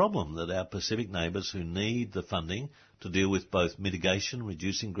a real problem, that our Pacific neighbours who need the funding to deal with both mitigation,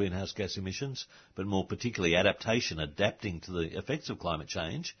 reducing greenhouse gas emissions, but more particularly adaptation, adapting to the effects of climate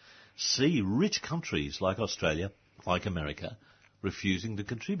change, see rich countries like Australia, like America, refusing to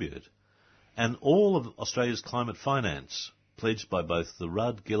contribute. And all of Australia's climate finance, pledged by both the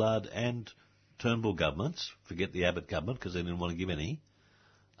Rudd, Gillard and Turnbull governments, forget the Abbott government because they didn't want to give any,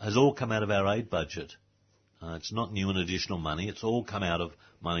 has all come out of our aid budget. It's not new and additional money. It's all come out of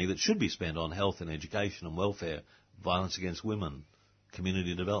money that should be spent on health and education and welfare, violence against women,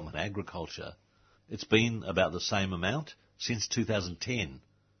 community development, agriculture. It's been about the same amount since 2010,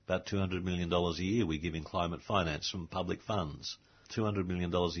 about $200 million a year we give in climate finance from public funds. $200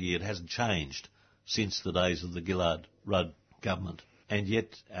 million a year. It hasn't changed since the days of the Gillard-Rudd government. And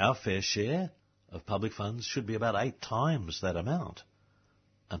yet our fair share of public funds should be about 8 times that amount.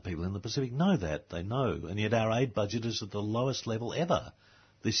 And people in the Pacific know that. They know. And yet our aid budget is at the lowest level ever.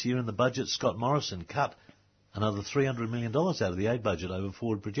 This year in the budget, Scott Morrison cut another $300 million out of the aid budget over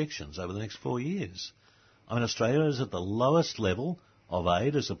forward projections over the next 4 years. I mean, Australia is at the lowest level of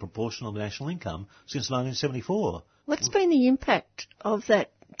aid as a proportion of national income since 1974. What's been the impact of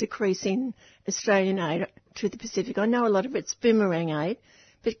that decrease in Australian aid to the Pacific? I know a lot of it's boomerang aid,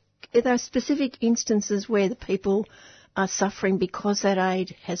 but are there specific instances where the people are suffering because that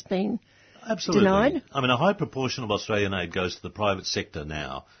aid has been denied? I mean, a high proportion of Australian aid goes to the private sector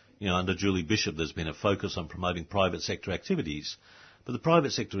now. You know, under Julie Bishop, there's been a focus on promoting private sector activities, but the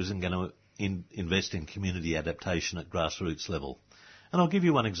private sector isn't going to invest in community adaptation at grassroots level. And I'll give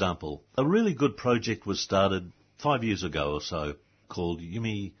you one example. A really good project was started 5 years ago or so called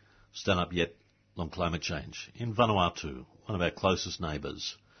Yumi Stand Up Yet on Climate Change in Vanuatu, one of our closest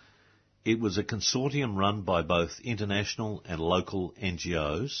neighbours. It was a consortium run by both international and local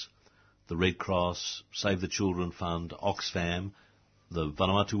NGOs, the Red Cross, Save the Children Fund, Oxfam, the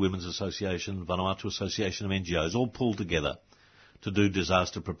Vanuatu Women's Association, Vanuatu Association of NGOs, all pulled together to do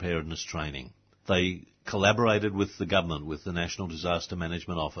disaster preparedness training. They collaborated with the government, with the National Disaster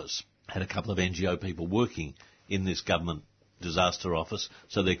Management Office, had a couple of NGO people working in this government disaster office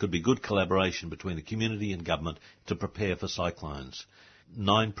so there could be good collaboration between the community and government to prepare for cyclones.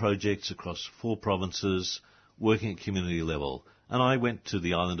 9 projects across 4 provinces, working at community level. And I went to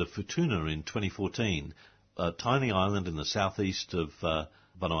the island of Futuna in 2014, a tiny island in the southeast of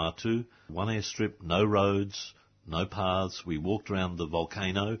Vanuatu, 1 airstrip, no roads, no paths. We walked around the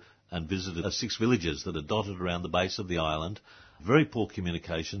volcano and visited 6 villages that are dotted around the base of the island. Very poor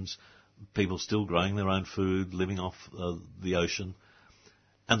communications, people still growing their own food, living off the ocean.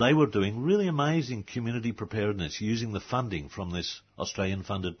 And they were doing really amazing community preparedness using the funding from this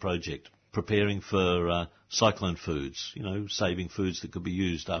Australian-funded project, preparing for cyclone foods, you know, saving foods that could be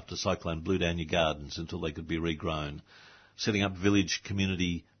used after cyclone blew down your gardens until they could be regrown, setting up village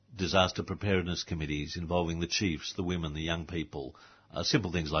community disaster preparedness committees involving the chiefs, the women, the young people,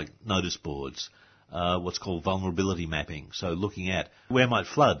 simple things like notice boards, what's called vulnerability mapping. So looking at where might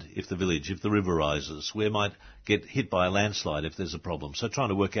flood if the river rises, where might get hit by a landslide if there's a problem. So trying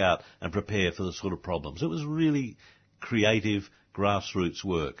to work out and prepare for the sort of problems. It was really creative grassroots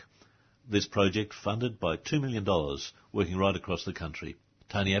work. This project funded by $2 million, working right across the country.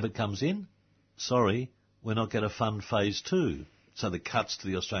 Tony Abbott comes in, sorry, we're not going to fund phase 2. So the cuts to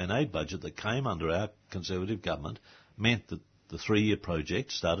the Australian aid budget that came under our Conservative government meant that the 3-year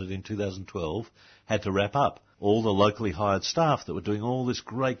project, started in 2012, had to wrap up. All the locally hired staff that were doing all this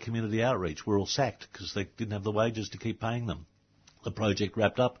great community outreach were all sacked because they didn't have the wages to keep paying them. The project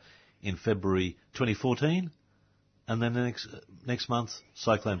wrapped up in February 2014, and then the next month,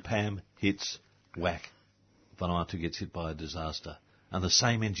 Cyclone Pam hits, whack. Vanuatu gets hit by a disaster. And the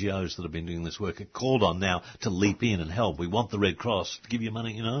same NGOs that have been doing this work are called on now to leap in and help. We want the Red Cross to give you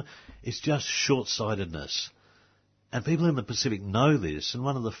money, you know. It's just short-sightedness. And people in the Pacific know this, and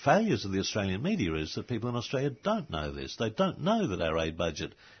one of the failures of the Australian media is that people in Australia don't know this. They don't know that our aid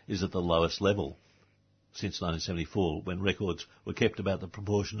budget is at the lowest level since 1974, when records were kept about the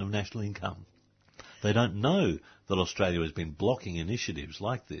proportion of national income. They don't know that Australia has been blocking initiatives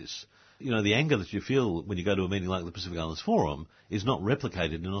like this. You know, the anger that you feel when you go to a meeting like the Pacific Islands Forum is not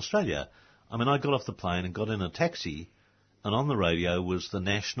replicated in Australia. I mean, I got off the plane and got in a taxi, and on the radio was the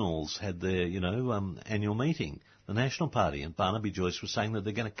Nationals had their, annual meeting, the National Party, and Barnaby Joyce was saying that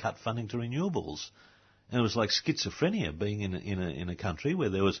they're going to cut funding to renewables. And it was like schizophrenia being in a country where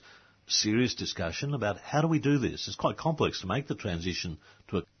there was serious discussion about how do we do this. It's quite complex to make the transition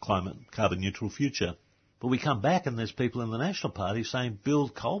to a climate carbon neutral future. But we come back and there's people in the National Party saying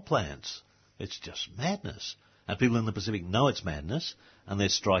build coal plants. It's just madness. And people in the Pacific know it's madness, and they're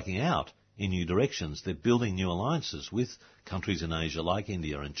striking out in new directions. They're building new alliances with countries in Asia like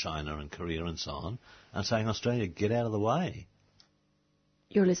India and China and Korea and so on, and saying, Australia, get out of the way.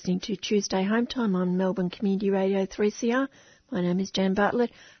 You're listening to Tuesday Home Time on Melbourne Community Radio 3CR. My name is Jan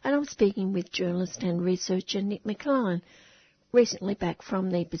Bartlett, and I'm speaking with journalist and researcher Nick McClellan, recently back from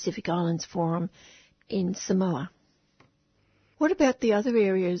the Pacific Islands Forum in Samoa. What about the other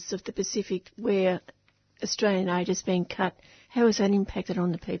areas of the Pacific where Australian aid has been cut? How has that impacted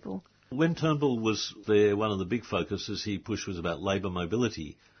on the people? When Turnbull was there, one of the big focuses he pushed was about labour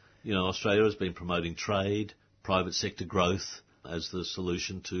mobility. You know, Australia has been promoting trade, private sector growth as the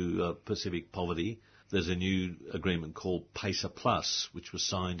solution to Pacific poverty. There's a new agreement called PACER Plus, which was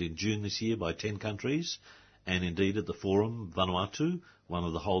signed in June this year by 10 countries. And indeed at the Forum, Vanuatu, one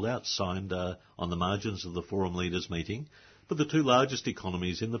of the holdouts, signed on the margins of the Forum leaders meeting. But the two largest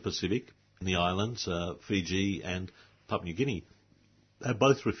economies in the Pacific, in the islands, Fiji and Papua New Guinea, have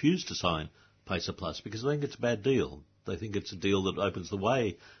both refused to sign PACER Plus because they think it's a bad deal. They think it's a deal that opens the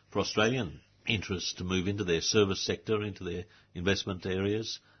way for Australian interests to move into their service sector, into their investment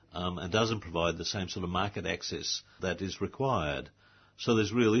areas, and doesn't provide the same sort of market access that is required. So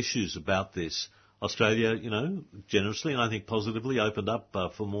there's real issues about this. Australia, you know, generously and I think positively opened up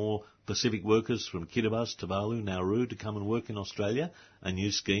for more Pacific workers from Kiribati, Tuvalu, Nauru to come and work in Australia, a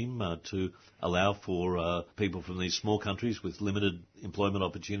new scheme to allow for people from these small countries with limited employment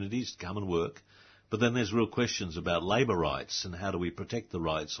opportunities to come and work. But then there's real questions about labour rights and how do we protect the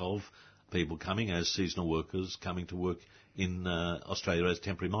rights of people coming as seasonal workers, coming to work in Australia as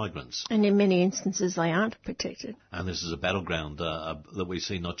temporary migrants. And in many instances they aren't protected. And this is a battleground that we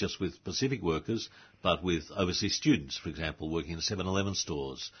see not just with Pacific workers, but with overseas students, for example, working in 7-Eleven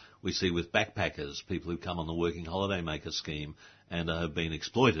stores. We see with backpackers, people who come on the Working Holiday Maker scheme and have been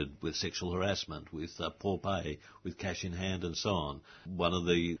exploited with sexual harassment, with poor pay, with cash in hand and so on. One of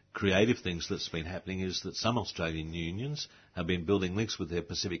the creative things that's been happening is that some Australian unions have been building links with their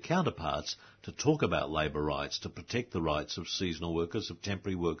Pacific counterparts to talk about labour rights, to protect the rights of seasonal workers, of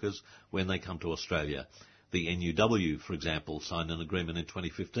temporary workers when they come to Australia. The NUW, for example, signed an agreement in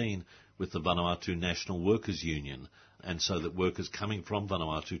 2015 with the Vanuatu National Workers Union, and so that workers coming from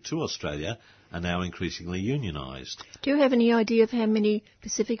Vanuatu to Australia are now increasingly unionised. Do you have any idea of how many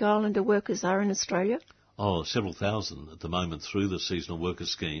Pacific Islander workers are in Australia? Oh, several thousand at the moment through the seasonal worker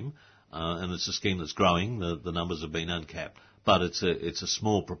scheme, and it's a scheme that's growing. The numbers have been uncapped, but it's a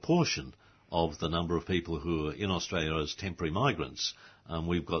small proportion of the number of people who are in Australia as temporary migrants.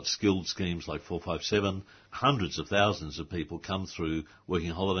 We've got skilled schemes like 457. Hundreds of thousands of people come through Working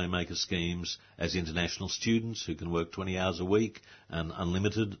Holiday Maker schemes as international students who can work 20 hours a week and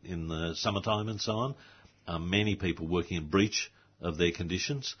unlimited in the summertime and so on. Many people working in breach of their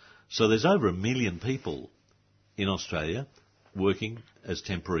conditions. So there's over 1 million people in Australia working as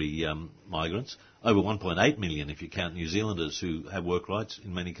temporary migrants, over 1.8 million if you count New Zealanders who have work rights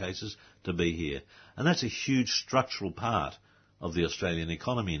in many cases to be here. And that's a huge structural part of the Australian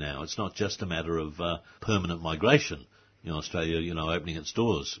economy now. It's not just a matter of permanent migration. You know, Australia, opening its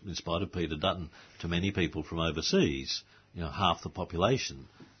doors, in spite of Peter Dutton, to many people from overseas. Half the population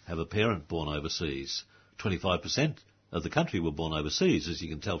have a parent born overseas. 25% of the country were born overseas, as you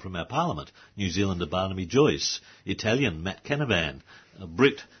can tell from our parliament. New Zealander Barnaby Joyce, Italian Matt Canavan,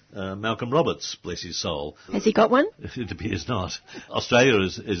 Brit Malcolm Roberts, bless his soul. Has he got one? It appears not. Australia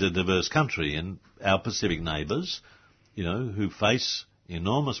is a diverse country, and our Pacific neighbours, who face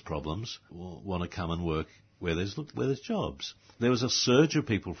enormous problems, want to come and work where there's jobs. There was a surge of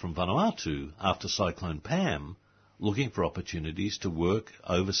people from Vanuatu after Cyclone Pam looking for opportunities to work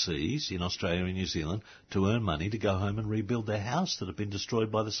overseas in Australia and New Zealand to earn money to go home and rebuild their house that had been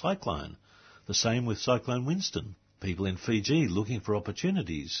destroyed by the cyclone. The same with Cyclone Winston. People in Fiji looking for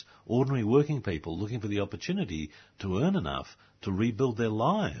opportunities, ordinary working people looking for the opportunity to earn enough to rebuild their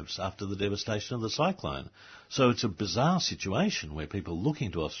lives after the devastation of the cyclone. So it's a bizarre situation where people are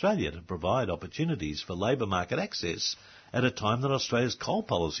looking to Australia to provide opportunities for labour market access at a time that Australia's coal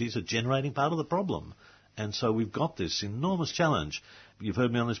policies are generating part of the problem. And so we've got this enormous challenge. You've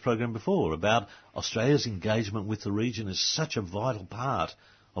heard me on this program before about Australia's engagement with the region is such a vital part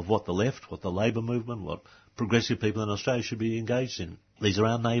of what the left, what the labour movement, what progressive people in Australia should be engaged in. These are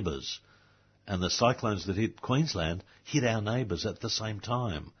our neighbours. And the cyclones that hit Queensland hit our neighbours at the same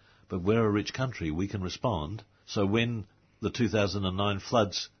time. But we're a rich country, we can respond. So when the 2009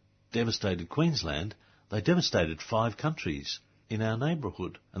 floods devastated Queensland, they devastated 5 countries in our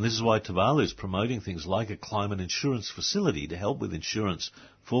neighbourhood. And this is why Tuvalu is promoting things like a climate insurance facility to help with insurance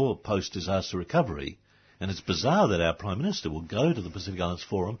for post-disaster recovery. And it's bizarre that our Prime Minister will go to the Pacific Islands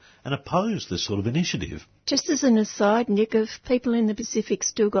Forum and oppose this sort of initiative. Just as an aside, Nick, have people in the Pacific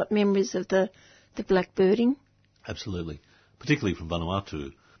still got memories of the blackbirding? Absolutely, particularly from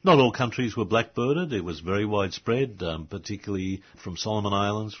Vanuatu. Not all countries were blackbirded. It was very widespread, particularly from Solomon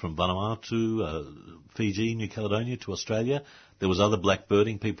Islands, from Vanuatu, Fiji, New Caledonia to Australia. There was other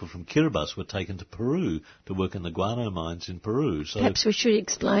blackbirding. People from Kiribati were taken to Peru to work in the guano mines in Peru. So perhaps we should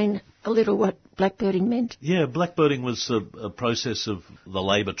explain a little what blackbirding meant. Yeah, blackbirding was a process of the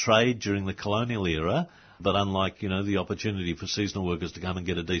labour trade during the colonial era. But unlike, the opportunity for seasonal workers to come and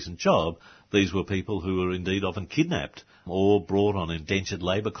get a decent job, these were people who were indeed often kidnapped or brought on indentured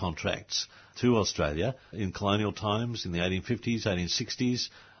labour contracts to Australia in colonial times in the 1850s, 1860s,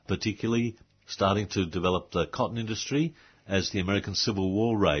 particularly starting to develop the cotton industry as the American Civil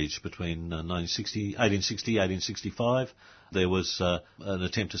War raged between 1860, 1865. There was an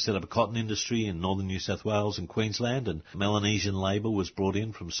attempt to set up a cotton industry in northern New South Wales and Queensland, and Melanesian labour was brought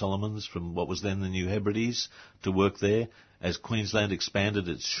in from Solomons, from what was then the New Hebrides, to work there. As Queensland expanded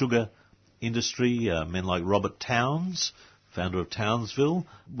its sugar industry, men like Robert Towns, founder of Townsville,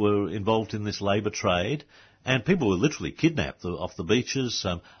 were involved in this labour trade. And people were literally kidnapped off the beaches.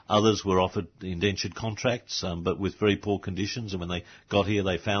 Others were offered indentured contracts, but with very poor conditions. And when they got here,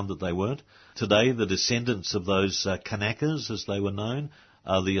 they found that they weren't. Today, the descendants of those Kanakas, as they were known,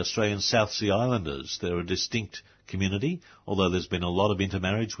 are the Australian South Sea Islanders. They're a distinct community, although there's been a lot of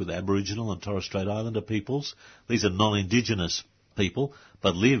intermarriage with Aboriginal and Torres Strait Islander peoples. These are non-Indigenous people,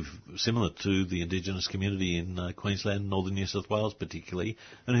 but live similar to the Indigenous community in Queensland, northern New South Wales particularly,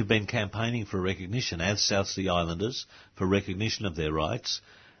 and who've been campaigning for recognition as South Sea Islanders, for recognition of their rights.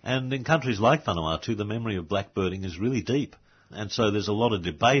 And in countries like Vanuatu, the memory of blackbirding is really deep. And so there's a lot of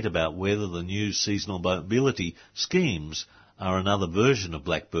debate about whether the new seasonal mobility schemes are another version of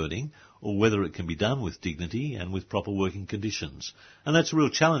blackbirding, or whether it can be done with dignity and with proper working conditions. And that's a real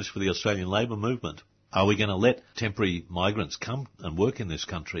challenge for the Australian labour movement. Are we going to let temporary migrants come and work in this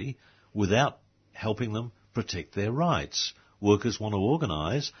country without helping them protect their rights? Workers want to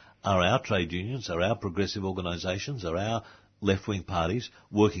organise. Are our trade unions, are our progressive organisations, are our left-wing parties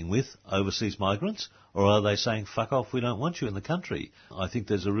working with overseas migrants? Or are they saying, fuck off, we don't want you in the country? I think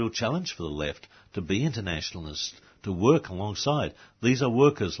there's a real challenge for the left to be internationalists, to work alongside. These are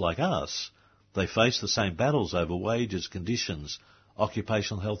workers like us. They face the same battles over wages, conditions,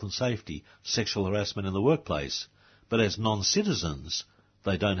 occupational health and safety, sexual harassment in the workplace. But as non-citizens,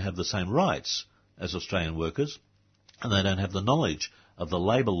 they don't have the same rights as Australian workers, and they don't have the knowledge of the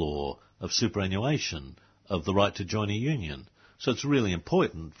labour law, of superannuation, of the right to join a union. So it's really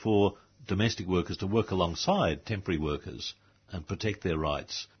important for domestic workers to work alongside temporary workers and protect their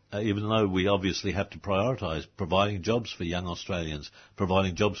rights, even though we obviously have to prioritise providing jobs for young Australians,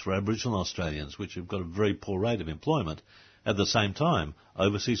 providing jobs for Aboriginal Australians, which have got a very poor rate of employment. At the same time,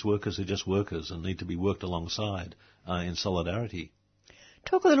 overseas workers are just workers and need to be worked alongside in solidarity.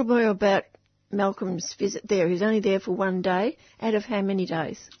 Talk a little more about Malcolm's visit there. He's only there for 1 day. Out of how many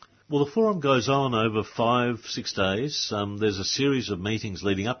days? Well, the forum goes on over 5-6 days. There's a series of meetings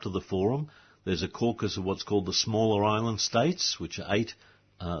leading up to the forum. There's a caucus of what's called the smaller island states, which are 8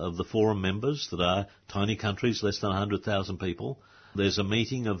 of the forum members that are tiny countries, less than 100,000 people. There's a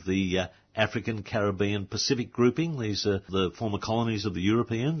meeting of the African, Caribbean, Pacific grouping. These are the former colonies of the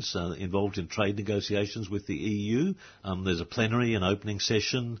Europeans involved in trade negotiations with the EU. There's a plenary and opening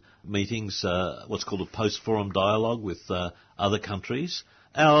session, meetings, what's called a post-forum dialogue with other countries.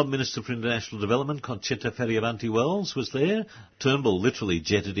 Our Minister for International Development, Conchetta Feriavanti-Wells, was there. Turnbull literally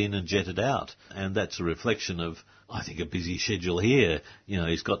jetted in and jetted out, and that's a reflection of, I think, a busy schedule here.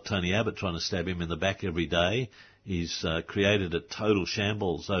 He's got Tony Abbott trying to stab him in the back every day. He's created a total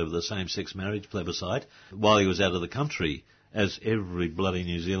shambles over the same-sex marriage plebiscite while he was out of the country. As every bloody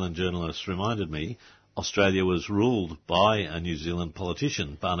New Zealand journalist reminded me, Australia was ruled by a New Zealand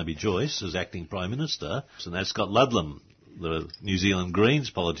politician, Barnaby Joyce, as acting Prime Minister, and that's Scott Ludlam, the New Zealand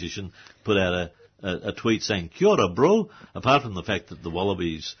Greens politician, put out a tweet saying, "Kia ora, bro." Apart from the fact that the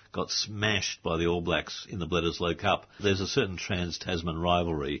Wallabies got smashed by the All Blacks in the Bledisloe Cup, there's a certain trans-Tasman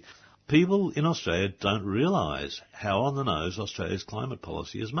rivalry. People in Australia don't realise how on the nose Australia's climate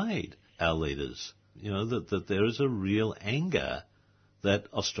policy is made, our leaders. That there is a real anger that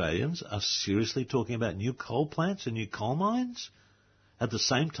Australians are seriously talking about new coal plants and new coal mines at the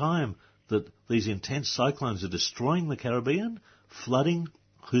same time that these intense cyclones are destroying the Caribbean, flooding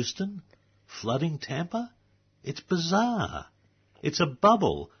Houston, flooding Tampa. It's bizarre. It's a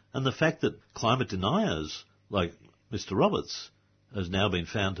bubble. And the fact that climate deniers like Mr. Roberts has now been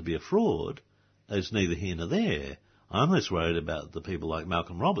found to be a fraud is neither here nor there. I'm less worried about the people like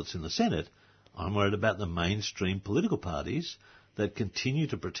Malcolm Roberts in the Senate. I'm worried about the mainstream political parties that continue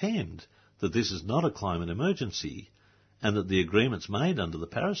to pretend that this is not a climate emergency and that the agreements made under the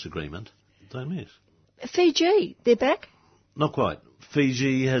Paris Agreement don't miss. Fiji, they're back? Not quite.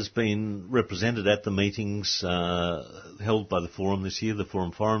 Fiji has been represented at the meetings held by the Forum this year, the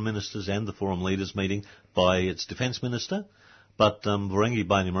Forum Foreign Ministers and the Forum Leaders meeting, by its Defence Minister. But Vorengi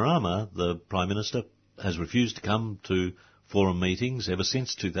Bainimarama, the Prime Minister, has refused to come to Forum meetings ever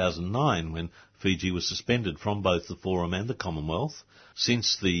since 2009, when Fiji was suspended from both the Forum and the Commonwealth.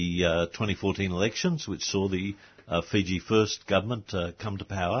 Since the 2014 elections, which saw the Fiji First government come to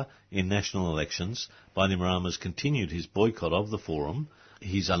power in national elections, Bainimarama's continued his boycott of the Forum.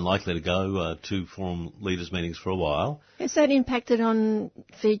 He's unlikely to go to Forum leaders' meetings for a while. Has that impacted on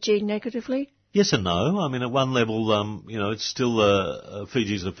Fiji negatively? Yes and no. I mean, at one level, it's still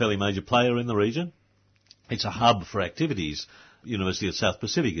Fiji's a fairly major player in the region. It's a hub for activities. University of South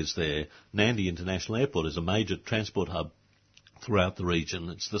Pacific is there. Nadi International Airport is a major transport hub throughout the region.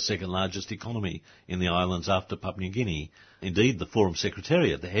 It's the second largest economy in the islands after Papua New Guinea. Indeed, the Forum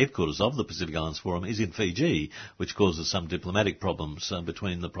Secretariat, the headquarters of the Pacific Islands Forum, is in Fiji, which causes some diplomatic problems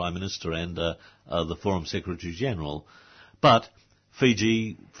between the Prime Minister and the Forum Secretary General. But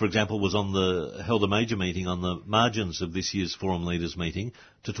Fiji, for example, held a major meeting on the margins of this year's Forum Leaders meeting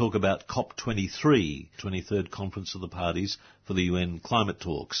to talk about COP23, 23rd Conference of the Parties for the UN climate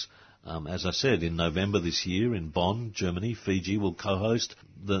talks. As I said, in November this year in Bonn, Germany, Fiji will co-host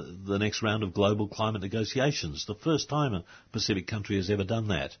the next round of global climate negotiations, the first time a Pacific country has ever done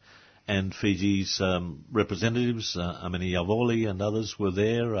that. And Fiji's representatives, Amini Yavoli and others, were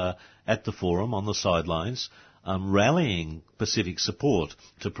there at the forum on the sidelines, rallying Pacific support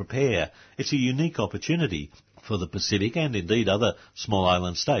to prepare. It's a unique opportunity for the Pacific and indeed other small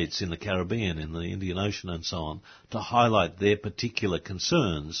island states in the Caribbean, in the Indian Ocean and so on, to highlight their particular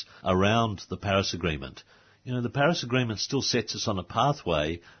concerns around the Paris Agreement. The Paris Agreement still sets us on a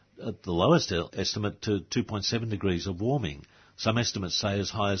pathway, at the lowest estimate, to 2.7 degrees of warming. Some estimates say as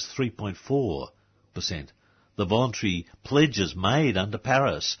high as 3.4%. The voluntary pledges made under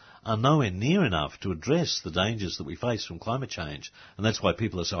Paris are nowhere near enough to address the dangers that we face from climate change. And that's why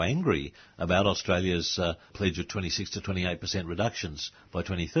people are so angry about Australia's pledge of 26 to 28% reductions by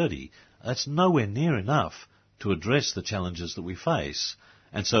 2030. That's nowhere near enough to address the challenges that we face.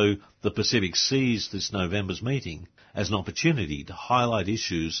 And so the Pacific sees this November's meeting as an opportunity to highlight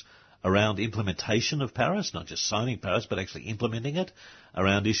issues around implementation of Paris, not just signing Paris, but actually implementing it,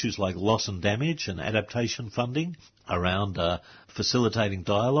 around issues like loss and damage and adaptation funding, around facilitating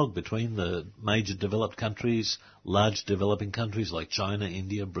dialogue between the major developed countries, large developing countries like China,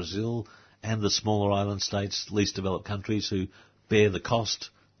 India, Brazil, and the smaller island states, least developed countries who bear the cost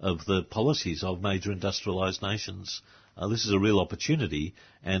of the policies of major industrialised nations. This is a real opportunity,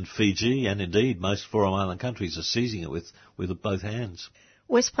 and Fiji and indeed most Forum Island countries are seizing it with both hands.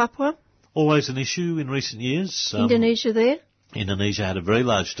 West Papua? Always an issue in recent years. Indonesia there? Indonesia had a very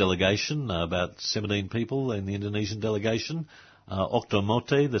large delegation, about 17 people in the Indonesian delegation. Okto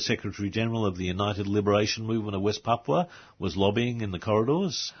Mote, the Secretary-General of the United Liberation Movement of West Papua, was lobbying in the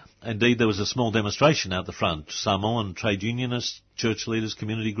corridors. Indeed, there was a small demonstration out the front. Samoan trade unionists, church leaders,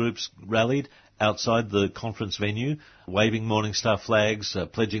 community groups rallied outside the conference venue, waving Morning Star flags,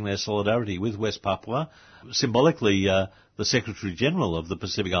 pledging their solidarity with West Papua. Symbolically, the Secretary-General of the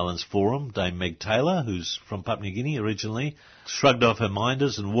Pacific Islands Forum, Dame Meg Taylor, who's from Papua New Guinea originally, shrugged off her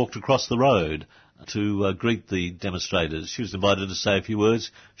minders and walked across the road to greet the demonstrators. She was invited to say a few words.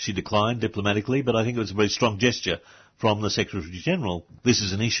 She declined diplomatically, but I think it was a very strong gesture from the Secretary-General. This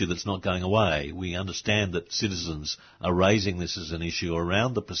is an issue that's not going away. We understand that citizens are raising this as an issue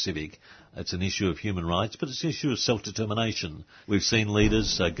around the Pacific. It's an issue of human rights, but it's an issue of self-determination. We've seen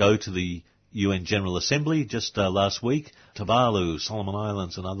leaders go to the UN General Assembly just last week. Tuvalu, Solomon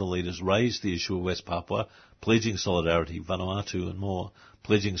Islands and other leaders raised the issue of West Papua, pledging solidarity, Vanuatu and more,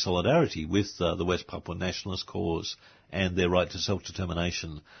 pledging solidarity with the West Papua nationalist cause and their right to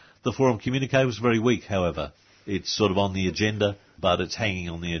self-determination. The Forum communique was very weak, however. It's sort of on the agenda, but it's hanging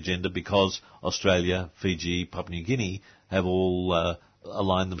on the agenda because Australia, Fiji, Papua New Guinea have all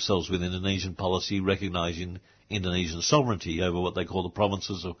aligned themselves with Indonesian policy, recognising Indonesian sovereignty over what they call the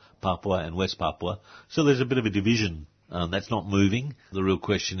provinces of Papua and West Papua. So there's a bit of a division. That's not moving. The real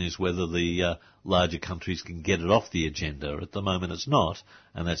question is whether the larger countries can get it off the agenda. At the moment it's not,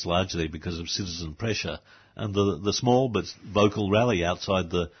 and that's largely because of citizen pressure. And the small but vocal rally outside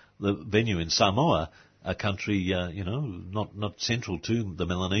the venue in Samoa, a country, not central to the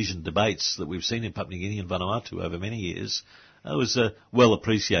Melanesian debates that we've seen in Papua New Guinea and Vanuatu over many years, was well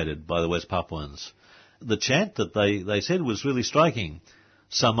appreciated by the West Papuans. The chant that they said was really striking.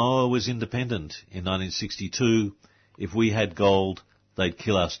 Samoa was independent in 1962. If we had gold, they'd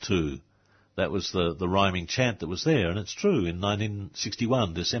kill us too. That was the rhyming chant that was there, and it's true. In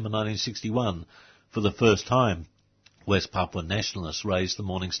 1961, December 1961, for the first time, West Papuan nationalists raised the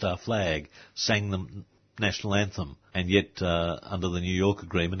Morning Star flag, sang the national anthem, and yet under the New York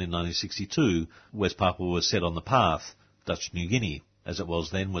Agreement in 1962, West Papua was set on the path, Dutch New Guinea, as it was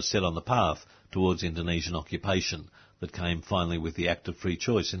then, was set on the path towards Indonesian occupation that came finally with the Act of Free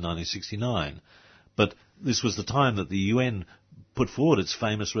Choice in 1969. But this was the time that the UN put forward its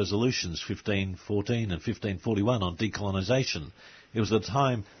famous resolutions 1514 and 1541 on decolonisation. It was the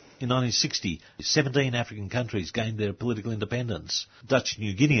time in 1960, 17 African countries gained their political independence. Dutch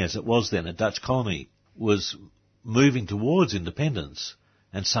New Guinea, as it was then, a Dutch colony, was moving towards independence,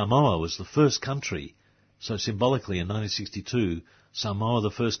 and Samoa was the first country. So symbolically, in 1962, Samoa,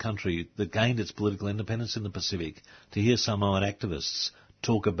 the first country that gained its political independence in the Pacific, to hear Samoan activists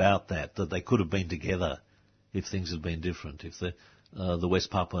talk about that they could have been together if things had been different, if the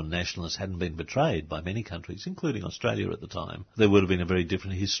West Papuan nationalists hadn't been betrayed by many countries, including Australia at the time, there would have been a very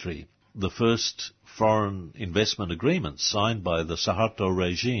different history. The first foreign investment agreement signed by the Suharto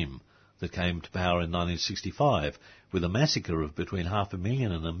regime that came to power in 1965, with a massacre of between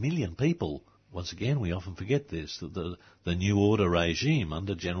 500,000 and 1 million people. Once again, we often forget this, that the New Order regime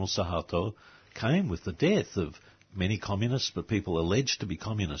under General Suharto came with the death of many communists, but people alleged to be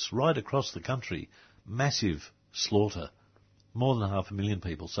communists, right across the country. Massive slaughter. More than 500,000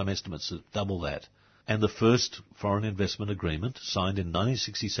 people, some estimates double that. And the first foreign investment agreement, signed in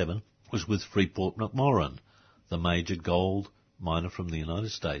 1967, was with Freeport-McMoRan, the major gold miner from the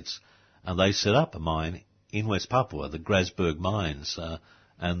United States. And they set up a mine in West Papua, the Grasberg Mines,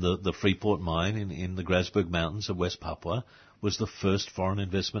 and the Freeport mine in the Grasberg Mountains of West Papua was the first foreign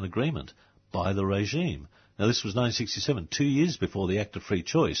investment agreement by the regime. Now, this was 1967, 2 years before the Act of Free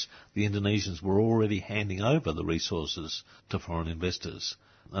Choice. The Indonesians were already handing over the resources to foreign investors.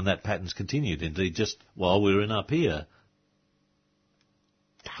 And that pattern's continued. Indeed, just while we were in Apia,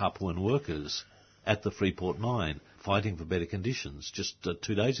 Papuan workers at the Freeport mine fighting for better conditions. Just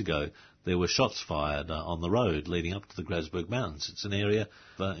 2 days ago, there were shots fired on the road leading up to the Grasberg Mountains. It's an area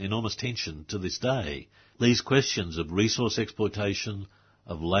of enormous tension to this day. These questions of resource exploitation,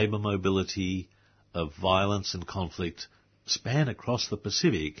 of labour mobility, of violence and conflict span across the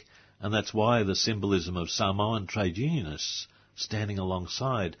Pacific, and that's why the symbolism of Samoan trade unionists standing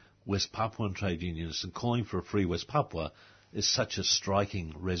alongside West Papuan trade unionists and calling for a free West Papua is such a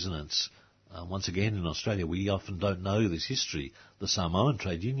striking resonance. Once again, in Australia, we often don't know this history. The Samoan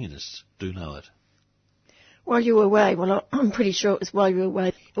trade unionists do know it. While you were away, well, I'm pretty sure it was while you were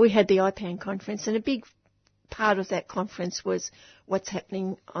away, we had the IPAN conference, and a big part of that conference was what's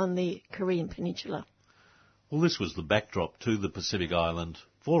happening on the Korean Peninsula. Well, this was the backdrop to the Pacific Island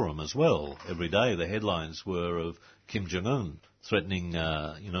Forum as well. Every day the headlines were of Kim Jong-un threatening,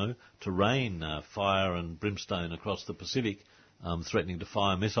 to rain fire and brimstone across the Pacific, threatening to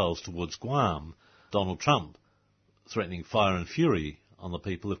fire missiles towards Guam. Donald Trump threatening fire and fury on the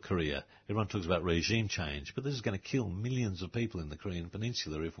people of Korea. Everyone talks about regime change, but this is going to kill millions of people in the Korean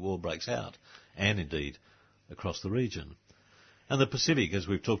Peninsula if war breaks out, and indeed across the region. And the Pacific, as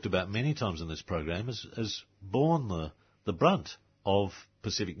we've talked about many times in this program, has borne the brunt of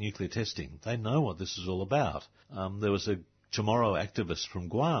Pacific nuclear testing. They know what this is all about. There was a Chamorro activist from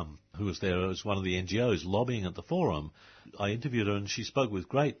Guam who was there as one of the NGOs lobbying at the forum. I interviewed her and she spoke with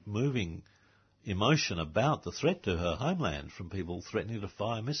great moving emotion about the threat to her homeland from people threatening to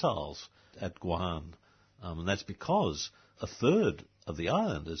fire missiles at Guam. And that's because a third of the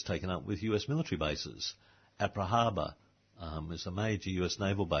island is taken up with US military bases. Apra Harbour is a major US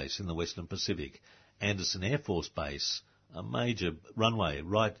naval base in the Western Pacific. Anderson Air Force Base, a major runway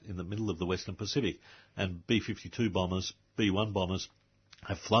right in the middle of the Western Pacific. And B-52 bombers, B-1 bombers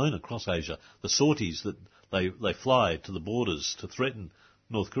have flown across Asia. The sorties that they fly to the borders to threaten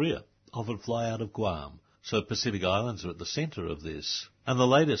North Korea often fly out of Guam. So Pacific Islands are at the centre of this. And the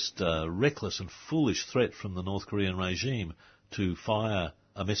latest reckless and foolish threat from the North Korean regime to fire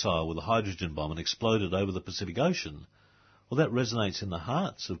a missile with a hydrogen bomb and explode it over the Pacific Ocean, well, that resonates in the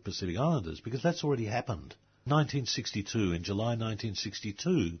hearts of Pacific Islanders because that's already happened. In July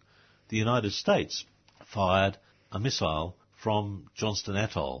 1962, the United States fired a missile from Johnston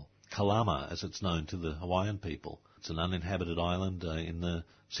Atoll, Kalama as it's known to the Hawaiian people. It's an uninhabited island in the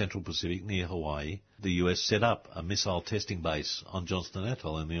Central Pacific near Hawaii. The US set up a missile testing base on Johnston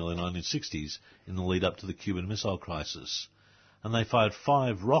Atoll in the early 1960s in the lead up to the Cuban Missile Crisis. And they fired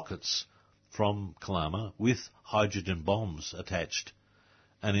 5 rockets from Kalama with hydrogen bombs attached.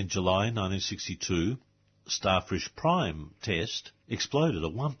 And in July 1962, Starfish Prime test exploded. A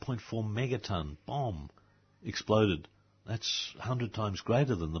 1.4 megaton bomb exploded. That's 100 times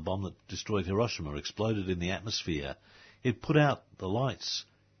greater than the bomb that destroyed Hiroshima, exploded in the atmosphere. It put out the lights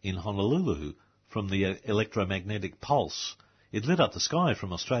in Honolulu from the electromagnetic pulse. It lit up the sky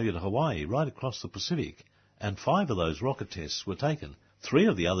from Australia to Hawaii, right across the Pacific, and 5 of those rocket tests were taken. 3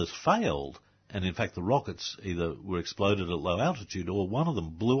 of the others failed, and in fact the rockets either were exploded at low altitude or one of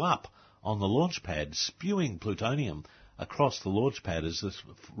them blew up on the launch pad, spewing plutonium across the launch pad as this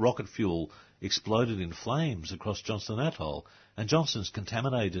rocket fuel exploded in flames across Johnston Atoll, and Johnston's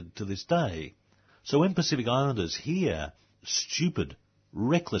contaminated to this day. So when Pacific Islanders hear stupid,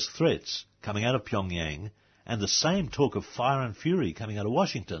 reckless threats coming out of Pyongyang, and the same talk of fire and fury coming out of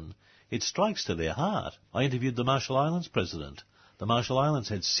Washington, it strikes to their heart. I interviewed the Marshall Islands president. The Marshall Islands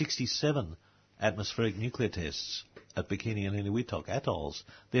had 67 atmospheric nuclear tests at Bikini and Eniwetok atolls.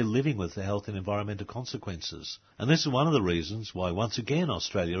 They're living with the health and environmental consequences. And this is one of the reasons why, once again,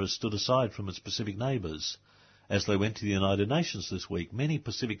 Australia has stood aside from its Pacific neighbours. As they went to the United Nations this week, many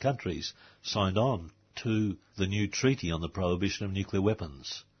Pacific countries signed on to the new treaty on the prohibition of nuclear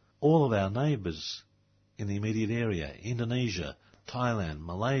weapons. All of our neighbours in the immediate area, Indonesia, Thailand,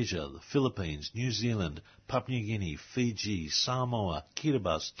 Malaysia, the Philippines, New Zealand, Papua New Guinea, Fiji, Samoa,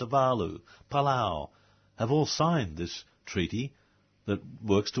 Kiribati, Tuvalu, Palau, have all signed this treaty that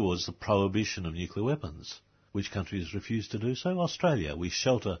works towards the prohibition of nuclear weapons. Which countries refuse to do so? Australia. We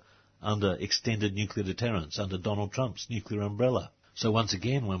shelter under extended nuclear deterrence, under Donald Trump's nuclear umbrella. So once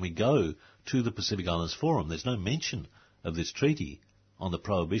again, when we go to the Pacific Islands Forum, there's no mention of this treaty on the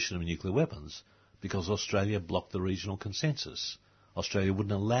prohibition of nuclear weapons because Australia blocked the regional consensus. Australia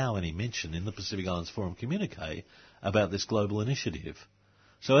wouldn't allow any mention in the Pacific Islands Forum communique about this global initiative.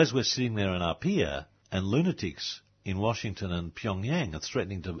 So as we're sitting there in our pier, and lunatics in Washington and Pyongyang are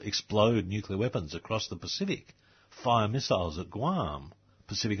threatening to explode nuclear weapons across the Pacific, fire missiles at Guam,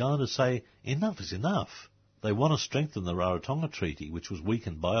 Pacific Islanders say enough is enough. They want to strengthen the Rarotonga Treaty, which was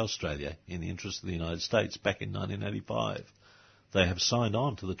weakened by Australia in the interest of the United States back in 1985. They have signed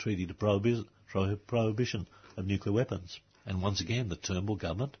on to the treaty to prohibition of nuclear weapons. And once again, the Turnbull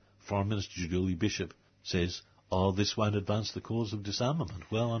government, Foreign Minister Julie Bishop, says, oh, this won't advance the cause of disarmament.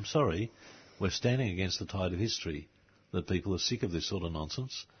 Well, I'm sorry. We're standing against the tide of history. The people are sick of this sort of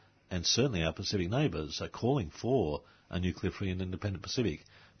nonsense, and certainly our Pacific neighbours are calling for a nuclear-free and independent Pacific.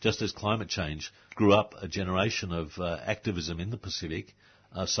 Just as climate change grew up a generation of activism in the Pacific,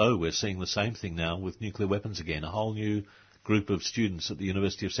 so we're seeing the same thing now with nuclear weapons again. A whole new group of students at the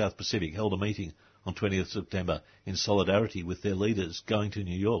University of South Pacific held a meeting on 20th September in solidarity with their leaders going to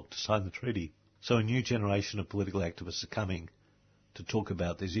New York to sign the treaty. So a new generation of political activists are coming to talk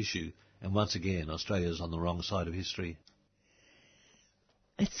about this issue. And once again, Australia's on the wrong side of history.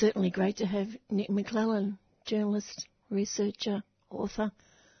 It's certainly great to have Nick McClellan, journalist, researcher, author,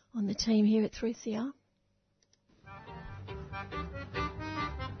 on the team here at 3CR.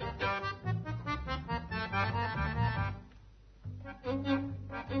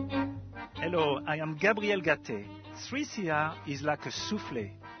 Hello, I am Gabriel Gatté. 3CR is like a souffle,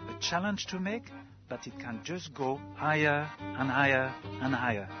 a challenge to make, but it can just go higher and higher and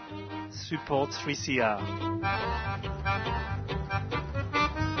higher. Support 3CR.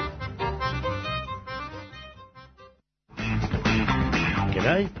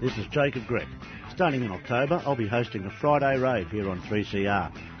 G'day, this is Jacob Greck. Starting in October, I'll be hosting a Friday rave here on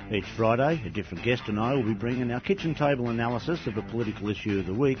 3CR. Each Friday, a different guest and I will be bringing our kitchen table analysis of a political issue of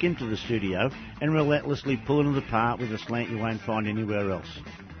the week into the studio and relentlessly pulling it apart with a slant you won't find anywhere else.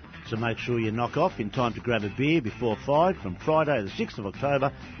 So make sure you knock off in time to grab a beer before 5 from Friday the 6th of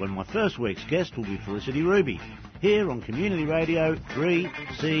October when my first week's guest will be Felicity Ruby, here on Community Radio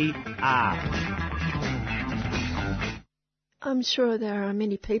 3CR. I'm sure there are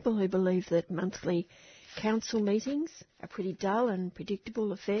many people who believe that monthly council meetings are pretty dull and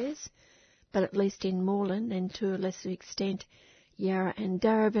predictable affairs, but at least in Moreland and to a lesser extent Yarra and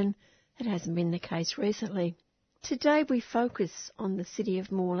Darebin, it hasn't been the case recently. Today we focus on the City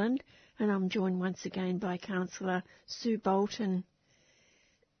of Moreland, and I'm joined once again by Councillor Sue Bolton.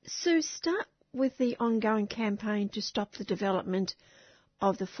 Sue, start with the ongoing campaign to stop the development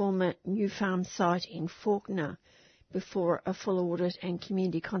of the former New Farm site in Fawkner before a full audit and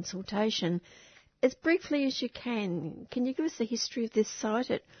community consultation. As briefly as you can you give us the history of this site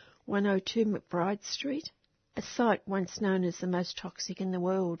at 102 McBride Street, a site once known as the most toxic in the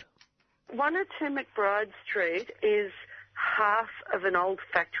world? 102 McBride Street is half of an old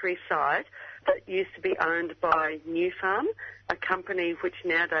factory site that used to be owned by New Farm, a company which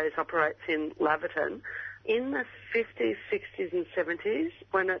nowadays operates in Laverton. In the 50s, 60s and 70s,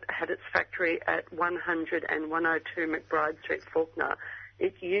 when it had its factory at 100 and 102 McBride Street, Fawkner,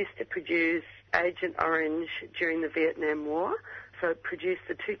 it used to produce Agent Orange during the Vietnam War. So it produced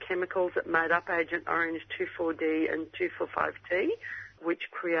the two chemicals that made up Agent Orange, 2,4-D and 2,4,5-T, which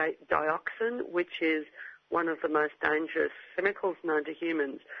create dioxin, which is one of the most dangerous chemicals known to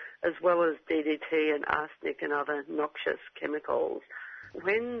humans, as well as DDT and arsenic and other noxious chemicals.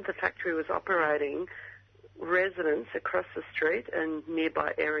 When the factory was operating, residents across the street and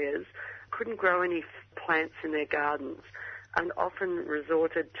nearby areas couldn't grow any plants in their gardens and often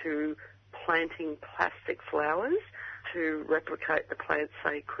resorted to planting plastic flowers to replicate the plants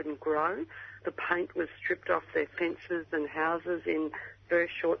they couldn't grow. The paint was stripped off their fences and houses in very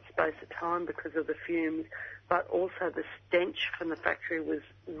short space of time because of the fumes, but also the stench from the factory was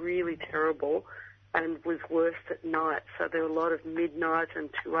really terrible and was worse at night. So there were a lot of midnight and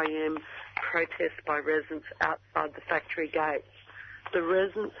 2 a.m. protests by residents outside the factory gates. The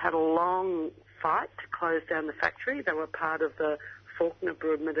residents had a long fight to close down the factory. They were part of the Fawkner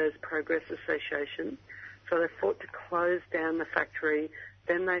Broadmeadows Progress Association. So they fought to close down the factory.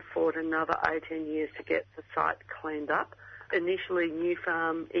 Then they fought another 18 years to get the site cleaned up. Initially, New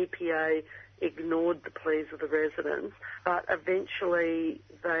Farm, EPA ignored the pleas of the residents, but eventually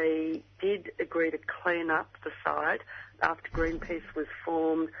they did agree to clean up the site after Greenpeace was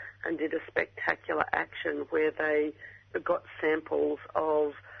formed and did a spectacular action where they got samples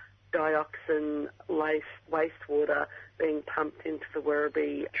of dioxin-laced wastewater being pumped into the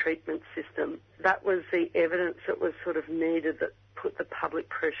Werribee treatment system. That was the evidence that was sort of needed that put the public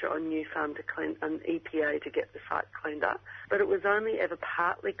pressure on New Farm to clean and EPA to get the site cleaned up. But it was only ever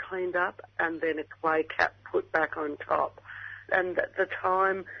partly cleaned up and then a clay cap put back on top. And at the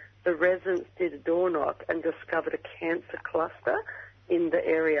time, the residents did a door knock and discovered a cancer cluster in the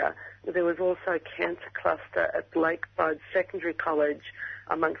area. There was also a cancer cluster at Lakeside Secondary College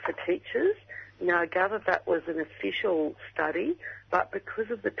amongst the teachers. Now, I gather that was an official study, but because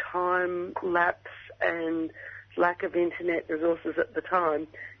of the time lapse and lack of internet resources at the time,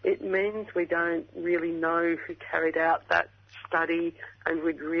 it means we don't really know who carried out that study, and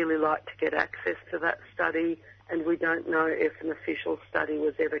we'd really like to get access to that study, and we don't know if an official study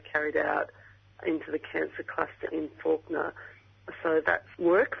was ever carried out into the cancer cluster in Fawkner. So that's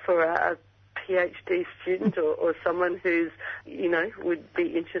work for a PhD student or someone who's, would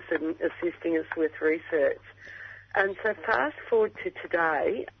be interested in assisting us with research. And so fast forward to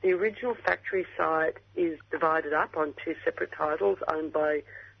today, the original factory site is divided up on two separate titles owned by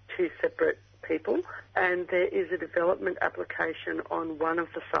two separate people, and there is a development application on one of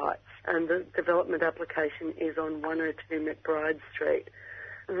the sites, and the development application is on 102 McBride Street.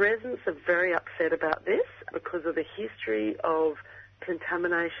 Residents are very upset about this because of the history of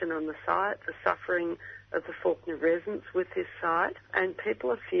contamination on the site, the suffering of the Fawkner residents with this site, and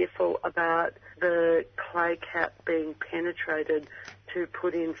people are fearful about the clay cap being penetrated to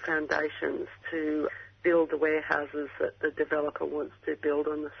put in foundations to build the warehouses that the developer wants to build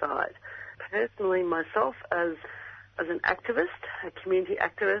on the site. Personally, myself, as an activist, a community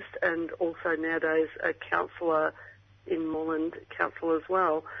activist, and also nowadays a councillor in Moreland Council as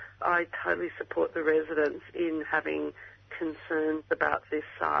well, I totally support the residents in having concerns about this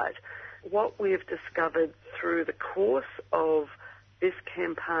site. What we have discovered through the course of this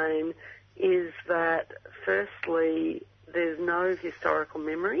campaign is that, firstly, there's no historical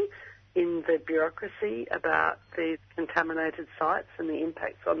memory in the bureaucracy about these contaminated sites and the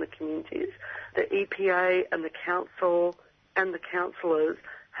impacts on the communities. The EPA and the council and the councillors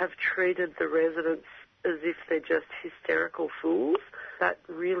have treated the residents as if they're just hysterical fools. That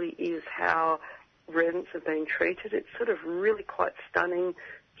really is how residents have been treated. It's sort of really quite stunning,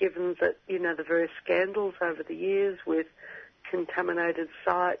 given that, the various scandals over the years with contaminated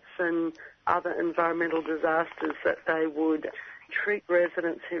sites and other environmental disasters, that they would treat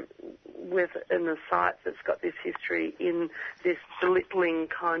residents within a site that's got this history in this belittling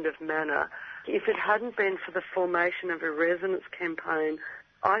kind of manner. If it hadn't been for the formation of a residents campaign,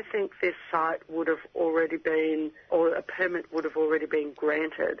 I think this site would have already been, or a permit would have already been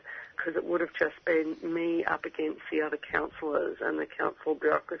granted, because it would have just been me up against the other councillors and the council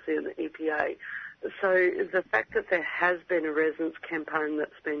bureaucracy and the EPA. So the fact that there has been a residents campaign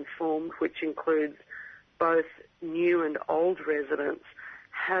that's been formed, which includes both new and old residents,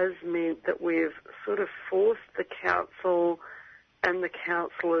 has meant that we've sort of forced the council and the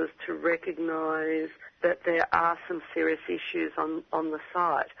councillors to recognise that there are some serious issues on the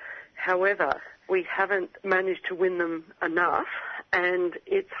site. However, we haven't managed to win them enough, and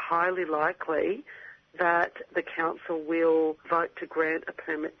it's highly likely that the council will vote to grant a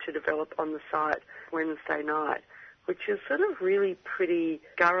permit to develop on the site Wednesday night, which is sort of really pretty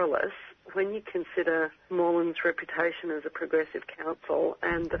scurrilous when you consider Moreland's reputation as a progressive council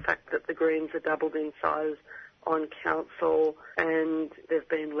and the fact that the Greens are doubled in size on council and there have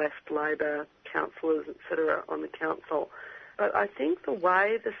been left Labor councillors, etc., on the council. But I think the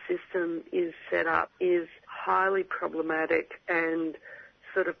way the system is set up is highly problematic and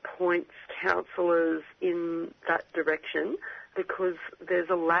sort of points councillors in that direction because there's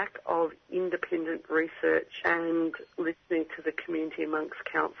a lack of independent research and listening to the community amongst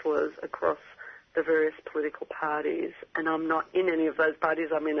councillors across the various political parties. And I'm not in any of those parties.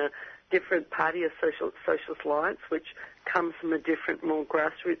 I'm in a different party, a Socialist Alliance, which comes from a different, more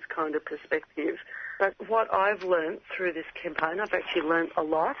grassroots kind of perspective. But what I've learned through this campaign, I've actually learned a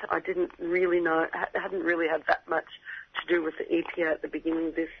lot. I hadn't really had that much to do with the EPA at the beginning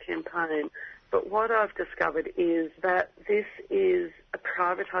of this campaign. But what I've discovered is that this is a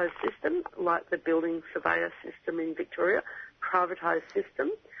privatised system, like the building surveyor system in Victoria, privatised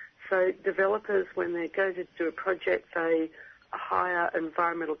system. So developers, when they go to do a project, they hire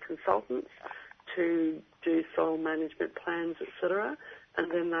environmental consultants to do soil management plans, etc., and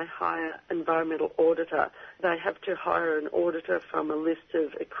then they hire environmental auditor. They have to hire an auditor from a list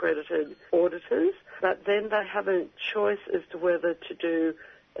of accredited auditors, but then they have a choice as to whether to do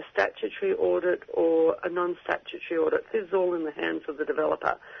a statutory audit or a non-statutory audit. This is all in the hands of the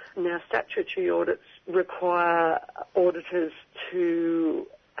developer. Now, statutory audits require auditors to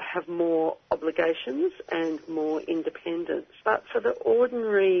have more obligations and more independence. But for the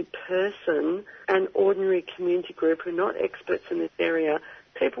ordinary person and ordinary community group who are not experts in this area,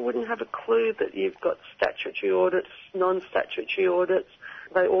 people wouldn't have a clue that you've got statutory audits, non-statutory audits.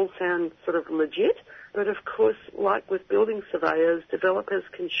 They all sound sort of legit. But of course, like with building surveyors, developers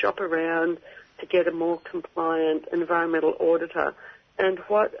can shop around to get a more compliant environmental auditor. And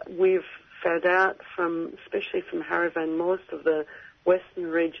what we've found out from, especially from Harry Van Morst of the Western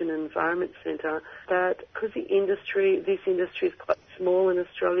Region Environment Centre, that because this industry is quite small in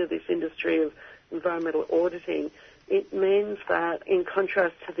Australia, this industry of environmental auditing, it means that in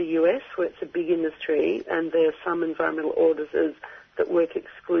contrast to the US, where it's a big industry and there are some environmental auditors that work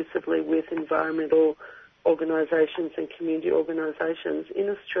exclusively with environmental organisations and community organisations, in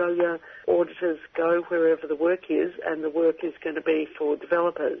Australia, auditors go wherever the work is, and the work is going to be for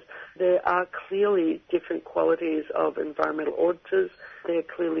developers. There are clearly different qualities of environmental auditors. There are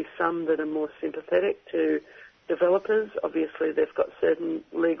clearly some that are more sympathetic to developers. Obviously, they've got certain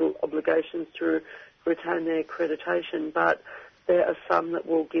legal obligations to retain their accreditation, but there are some that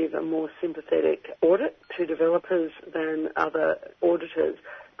will give a more sympathetic audit to developers than other auditors.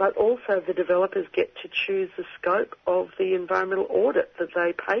 But also the developers get to choose the scope of the environmental audit that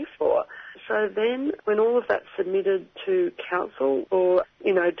they pay for. So then when all of that's submitted to council or,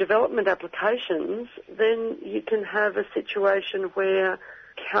 development applications, then you can have a situation where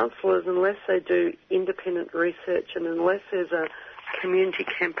councillors, unless they do independent research and unless there's a community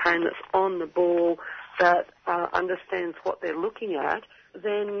campaign that's on the ball that understands what they're looking at,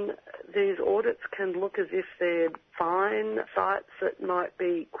 then these audits can look as if they're fine. Sites that might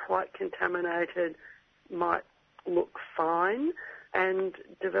be quite contaminated might look fine, and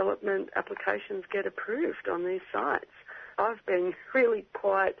development applications get approved on these sites. I've been really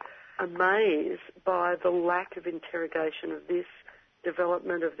quite amazed by the lack of interrogation of this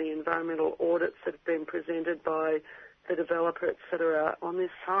development of the environmental audits that have been presented by the developer, etc., on this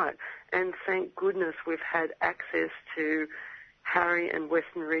site. And thank goodness we've had access to Harry and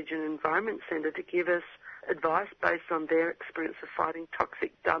Western Region Environment Centre to give us advice based on their experience of fighting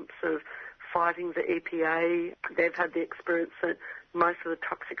toxic dumps, of fighting the EPA. They've had the experience that most of the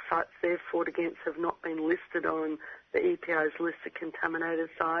toxic sites they've fought against have not been listed on the EPA's list of contaminated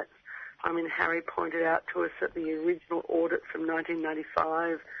sites. Harry pointed out to us that the original audit from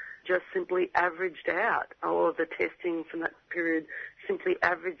 1995 just simply averaged out, or the testing from that period simply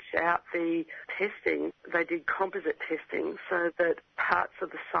averaged out the testing. They did composite testing so that parts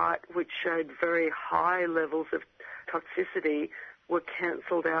of the site which showed very high levels of toxicity were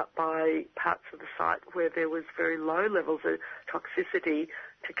cancelled out by parts of the site where there was very low levels of toxicity,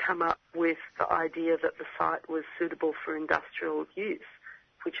 to come up with the idea that the site was suitable for industrial use,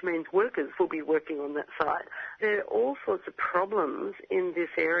 which means workers will be working on that site. There are all sorts of problems in this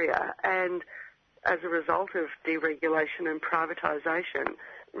area, and as a result of deregulation and privatisation,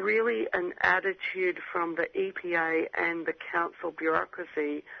 really an attitude from the EPA and the council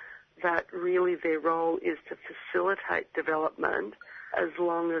bureaucracy that really their role is to facilitate development as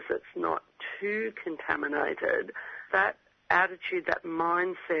long as it's not too contaminated. That attitude, that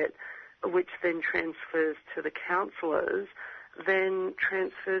mindset which then transfers to the councillors, then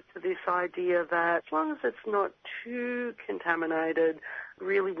transfers to this idea that as long as it's not too contaminated,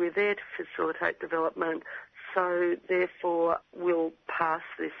 really we're there to facilitate development, so therefore we'll pass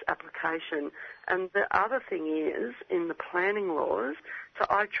this application. And the other thing is, in the planning laws, so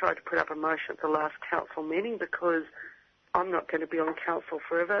I tried to put up a motion at the last council meeting because I'm not going to be on council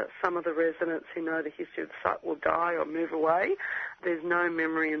forever. Some of the residents who know the history of the site will die or move away. There's no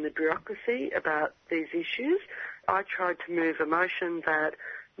memory in the bureaucracy about these issues. I tried to move a motion that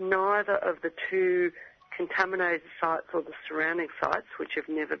neither of the two contaminated sites or the surrounding sites, which have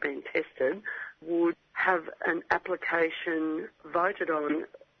never been tested, would have an application voted on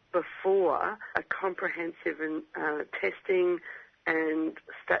before a comprehensive testing and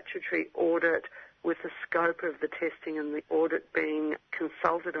statutory audit, with the scope of the testing and the audit being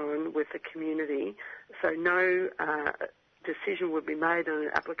consulted on with the community. So no decision would be made on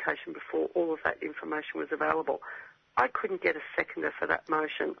an application before all of that information was available. I couldn't get a seconder for that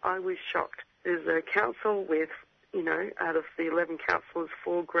motion. I was shocked. There's a council with, out of the 11 councillors,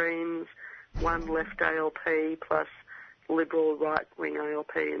 4 Greens, 1 Left ALP, plus Liberal right-wing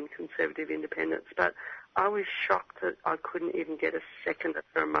ALP and Conservative Independents. But I was shocked that I couldn't even get a seconder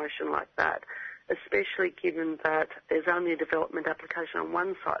for a motion like that, especially given that there's only a development application on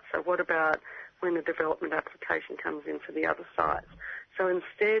one site. So what about when a development application comes in for the other sites? So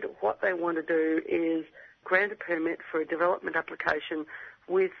instead, what they want to do is grant a permit for a development application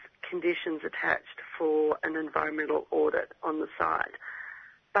with conditions attached for an environmental audit on the site.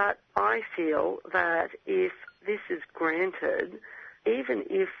 But I feel that if this is granted, even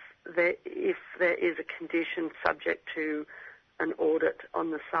if there is a condition subject to an audit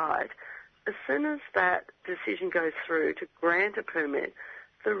on the site, as soon as that decision goes through to grant a permit,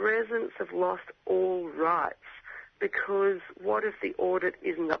 the residents have lost all rights, because what if the audit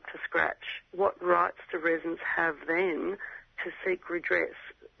isn't up to scratch? What rights do residents have then to seek redress?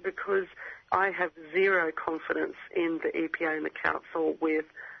 Because I have zero confidence in the EPA and the council with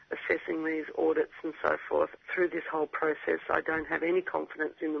assessing these audits and so forth through this whole process. I don't have any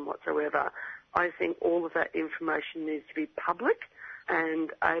confidence in them whatsoever. I think all of that information needs to be public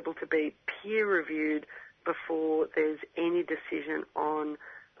and able to be peer-reviewed before there's any decision on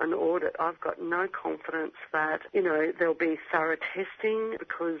an audit. I've got no confidence that, there'll be thorough testing,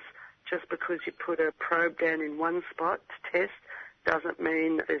 because just because you put a probe down in one spot to test doesn't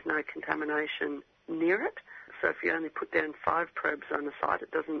mean there's no contamination near it. So if you only put down 5 probes on a site,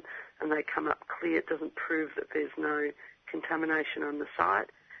 and they come up clear, it doesn't prove that there's no contamination on the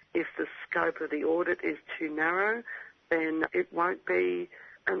site. If the scope of the audit is too narrow, then it won't be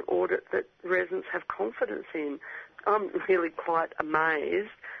an audit that residents have confidence in. I'm really quite amazed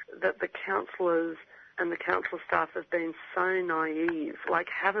that the councillors and the council staff have been so naive. Like,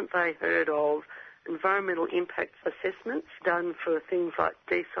 haven't they heard of environmental impact assessments done for things like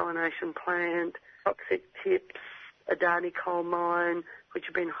desalination plant, toxic tips, Adani coal mine, which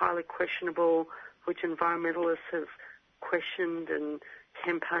have been highly questionable, which environmentalists have questioned and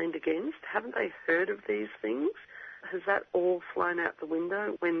campaigned against? Haven't they heard of these things? Has that all flown out the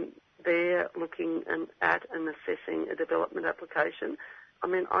window when they're looking at and assessing a development application? I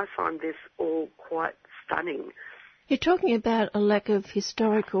mean, I find this all quite stunning. You're talking about a lack of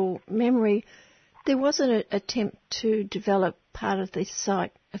historical memory. There was an attempt to develop part of this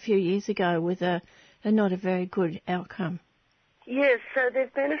site a few years ago with a not a very good outcome. Yes, so there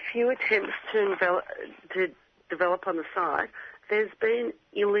have been a few attempts to develop on the site. There's been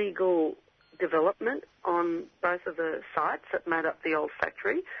illegal development on both of the sites that made up the old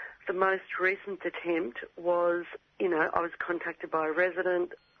factory. The most recent attempt was, I was contacted by a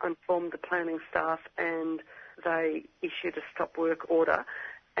resident, informed the planning staff, and they issued a stop work order,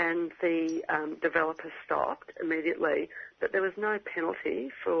 and the developer stopped immediately. But there was no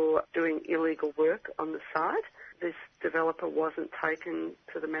penalty for doing illegal work on the site. This developer wasn't taken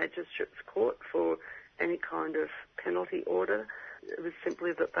to the magistrate's court for any kind of penalty order. It was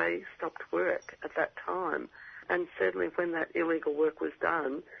simply that they stopped work at that time. And certainly when that illegal work was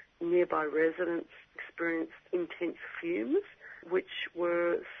done, nearby residents experienced intense fumes, which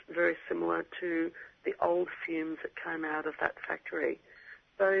were very similar to the old fumes that came out of that factory.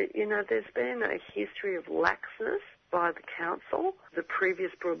 So, there's been a history of laxness by the council, the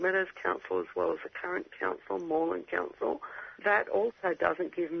previous Broadmeadows Council as well as the current council, Moreland Council. That also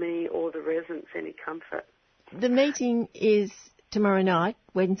doesn't give me or the residents any comfort. The meeting is tomorrow night,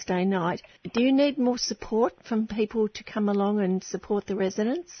 Wednesday night. Do you need more support from people to come along and support the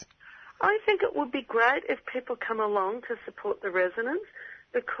residents? I think it would be great if people come along to support the residents,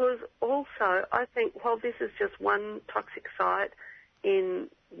 because also I think while this is just one toxic site in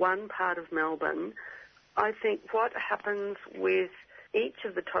one part of Melbourne, I think what happens with each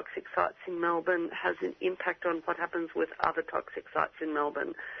of the toxic sites in Melbourne has an impact on what happens with other toxic sites in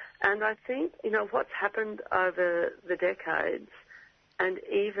Melbourne. And I think, what's happened over the decades, and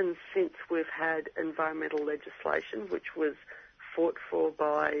even since we've had environmental legislation, which was fought for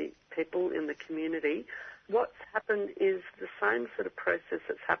by people in the community, what's happened is the same sort of process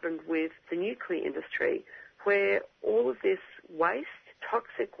that's happened with the nuclear industry, where all of this waste,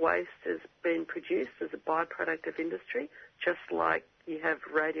 toxic waste, has been produced as a byproduct of industry, just like you have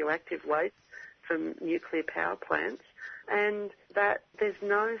radioactive waste from nuclear power plants, and that there's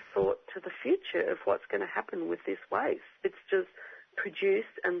no thought to the future of what's going to happen with this waste. It's just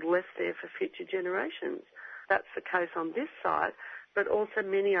produced and left there for future generations. That's the case on this site, but also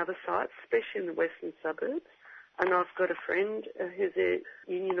many other sites, especially in the western suburbs. And I've got a friend who's a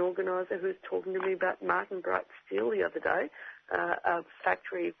union organiser who's talking to me about Martin Bright Steel the other day, a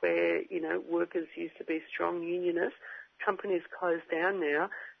factory where, workers used to be strong unionists. Companies closed down now.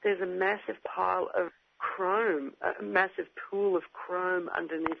 There's a massive pile of chrome, a massive pool of chrome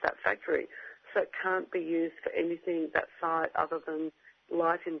underneath that factory. So it can't be used for anything that site other than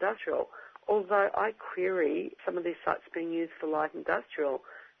light industrial. Although I query some of these sites being used for light industrial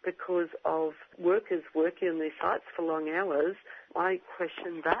because of workers working on these sites for long hours, I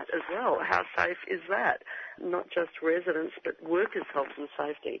question that as well. How safe is that? Not just residents, but workers' health and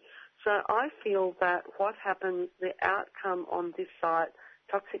safety. So I feel that what happens, the outcome on this site,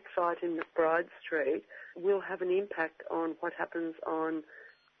 toxic site in McBride Street, will have an impact on what happens on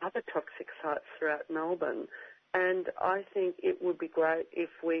other toxic sites throughout Melbourne. And I think it would be great if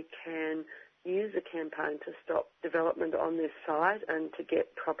we can use a campaign to stop development on this site and to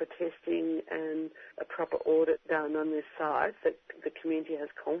get proper testing and a proper audit done on this site that the community has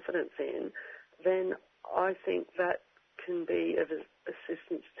confidence in. Then I think that can be of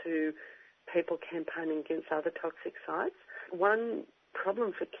assistance to people campaigning against other toxic sites. One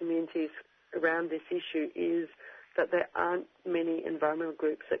problem for communities around this issue is that there aren't many environmental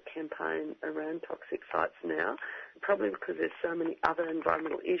groups that campaign around toxic sites now, probably because there's so many other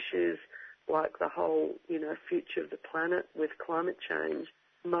environmental issues like the whole, future of the planet with climate change.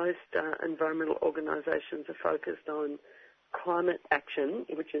 Most environmental organisations are focused on climate action,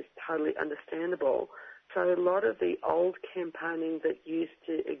 which is totally understandable. So a lot of the old campaigning that used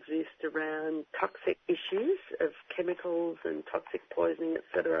to exist around toxic issues of chemicals and toxic poisoning,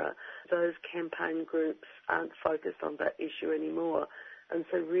 etc., those campaign groups aren't focused on that issue anymore. And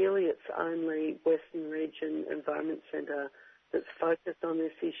so really it's only Western Region Environment Centre that's focused on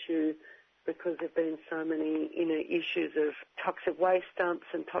this issue because there have been so many, issues of toxic waste dumps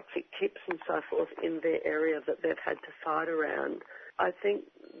and toxic tips and so forth in their area that they've had to fight around. I think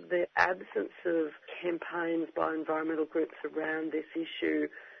the absence of campaigns by environmental groups around this issue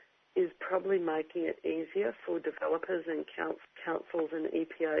is probably making it easier for developers and councils and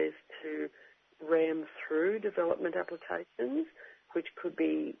EPAs to ram through development applications, which could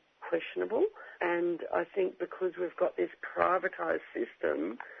be questionable. And I think because we've got this privatised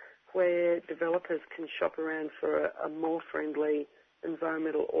system where developers can shop around for a more friendly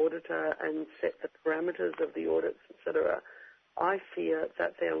environmental auditor and set the parameters of the audits, etc., I fear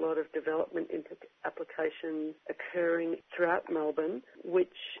that there are a lot of development applications occurring throughout Melbourne which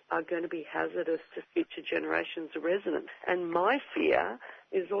are going to be hazardous to future generations of residents. And my fear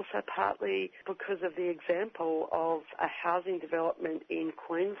is also partly because of the example of a housing development in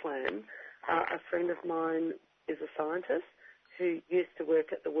Queensland. A friend of mine is a scientist who used to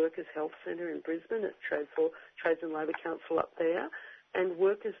work at the Workers' Health Centre in Brisbane at Trades and Labour Council up there, and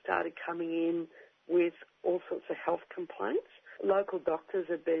workers started coming in with all sorts of health complaints. Local doctors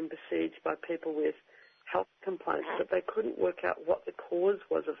had been besieged by people with health complaints, but they couldn't work out what the cause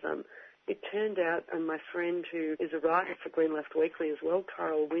was of them. It turned out, and my friend who is a writer for Green Left Weekly as well,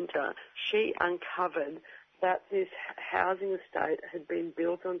 Carol Winter, she uncovered that this housing estate had been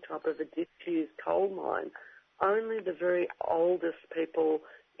built on top of a disused coal mine. Only the very oldest people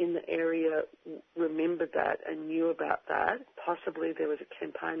in the area remembered that and knew about that. Possibly there was a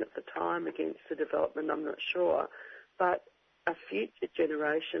campaign at the time against the development, I'm not sure. But a future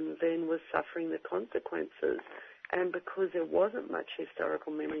generation then was suffering the consequences. And because there wasn't much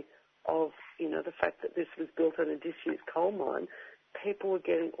historical memory of, the fact that this was built on a disused coal mine, people were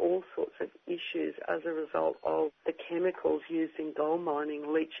getting all sorts of issues as a result of the chemicals used in gold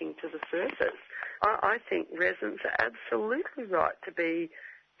mining leaching to the surface. I think residents are absolutely right to be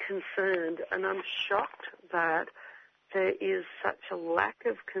concerned, and I'm shocked that there is such a lack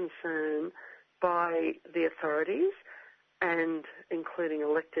of concern by the authorities, and including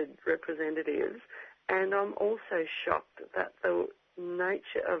elected representatives. And I'm also shocked that the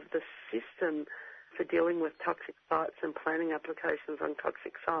nature of the system for dealing with toxic sites and planning applications on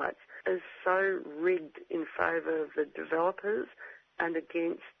toxic sites is so rigged in favour of the developers and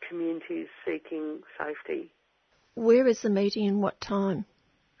against communities seeking safety. Where is the meeting and what time?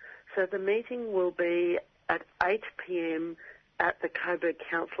 So the meeting will be at 8 p.m. at the Coburg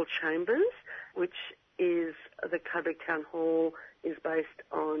Council Chambers, which is the Coburg Town Hall is based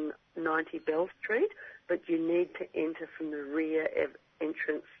on 90 Bell Street, but you need to enter from the rear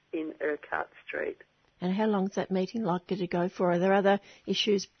entrance in Urquhart Street. And how long is that meeting likely to go for? Are there other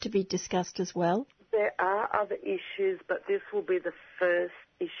issues to be discussed as well? There are other issues, but this will be the first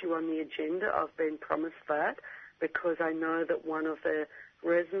issue on the agenda. I've been promised that because I know that one of the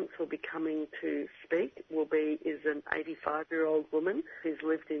residents who will be coming to speak is an 85-year-old woman who's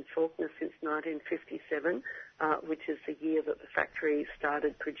lived in Fawkner since 1957, which is the year that the factory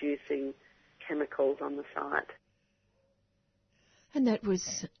started producing chemicals on the site. And that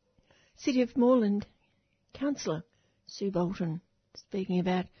was City of Moreland Councillor Sue Bolton speaking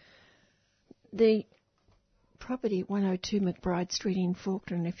about the property at 102 McBride Street in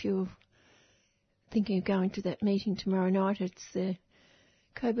Fawkner. And if you're thinking of going to that meeting tomorrow night, it's the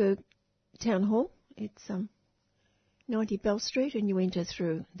Coburg Town Hall. It's 90 Bell Street, and you enter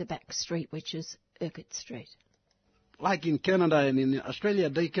through the back street, which is Urquhart Street. Like in Canada and in Australia,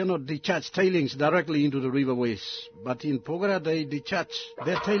 they cannot discharge tailings directly into the riverways. But in Porgera, they discharge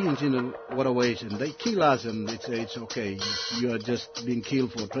their tailings in the waterways, and they kill us, and it's okay. You are just being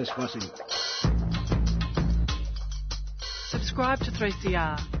killed for trespassing. Subscribe to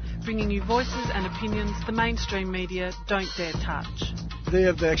 3CR, bringing you voices and opinions the mainstream media don't dare touch. They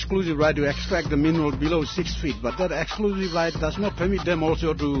have the exclusive right to extract the mineral below 6 feet, but that exclusive right does not permit them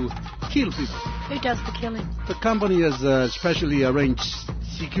also to kill people. Who does the killing? The company has specially arranged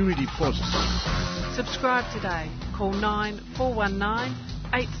security forces. Subscribe today. Call 9419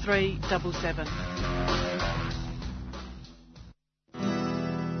 8377.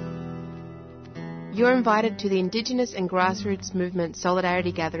 You're invited to the Indigenous and Grassroots Movement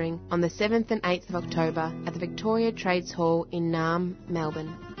Solidarity Gathering on the 7th and 8th of October at the Victoria Trades Hall in Naarm,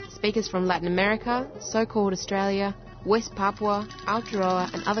 Melbourne. Speakers from Latin America, so-called Australia, West Papua,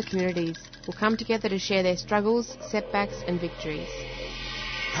 Aotearoa and other communities will come together to share their struggles, setbacks and victories.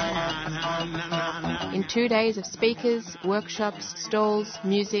 In 2 days of speakers, workshops, stalls,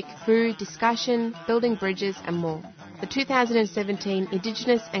 music, food, discussion, building bridges and more. The 2017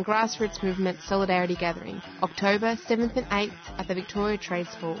 Indigenous and Grassroots Movement Solidarity Gathering, October 7th and 8th at the Victoria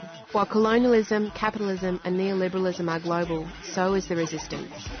Trades Hall. While colonialism, capitalism and neoliberalism are global, so is the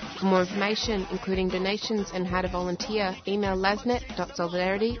resistance. For more information, including donations and how to volunteer, email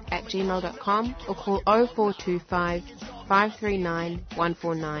lasnet.solidarity@gmail.com or call 0425 539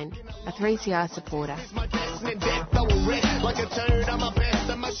 149. A 3CR supporter.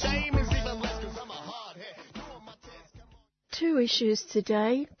 Two issues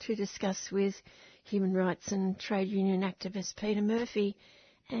today to discuss with human rights and trade union activist Peter Murphy.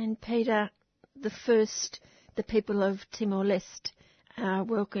 And Peter, the people of Timor-Leste are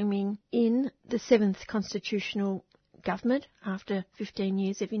welcoming in the 7th constitutional government after 15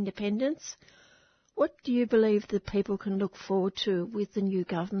 years of independence. What do you believe the people can look forward to with the new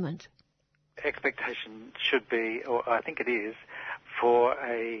government? Expectation should be, or I think it is, for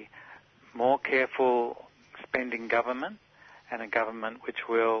a more careful spending government and a government which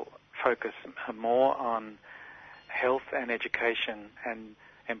will focus more on health and education and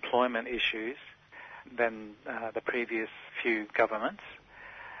employment issues than the previous few governments.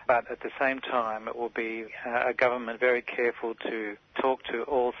 But at the same time, it will be a government very careful to talk to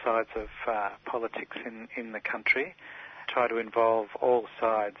all sides of politics in the country, try to involve all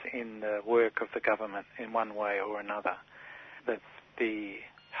sides in the work of the government in one way or another. That's the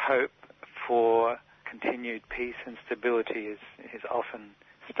hope for continued peace and stability is often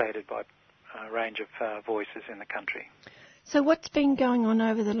stated by a range of voices in the country. So what's been going on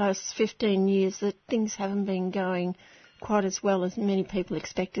over the last 15 years that things haven't been going quite as well as many people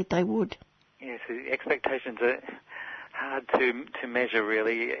expected they would? Yes, the expectations are hard to measure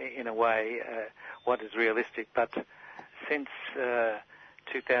really in a way what is realistic, but since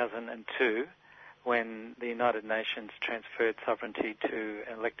 2002, when the United Nations transferred sovereignty to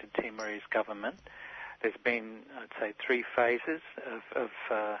an elected Timorese government, there's been, I'd say, 3 phases of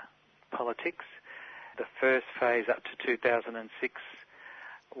politics. The first phase up to 2006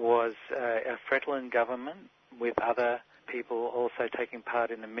 was a Fretilin government with other people also taking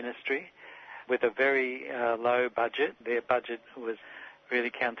part in the ministry with a very low budget. Their budget was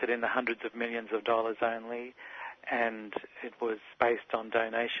really counted in the hundreds of millions of dollars only, and it was based on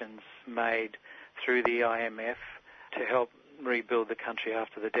donations made through the IMF to help rebuild the country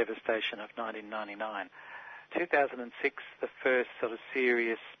after the devastation of 1999. 2006, the first sort of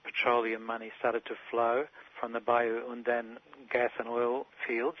serious petroleum money started to flow from the Bayu Undan gas and oil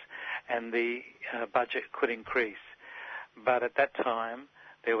fields, and the budget could increase. But at that time,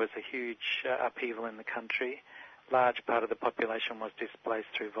 there was a huge upheaval in the country. Large part of the population was displaced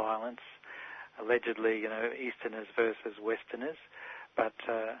through violence, allegedly, Easterners versus Westerners. But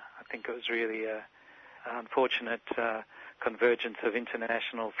I think it was really an unfortunate convergence of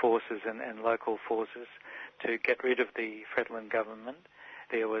international forces and local forces to get rid of the Fredlin government.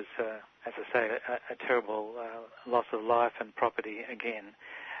 There was, as I say, a terrible loss of life and property again.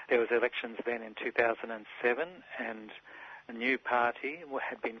 There was elections then in 2007, and a new party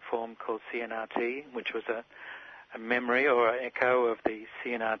had been formed called CNRT, which was a memory or an echo of the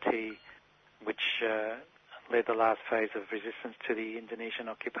CNRT which led the last phase of resistance to the Indonesian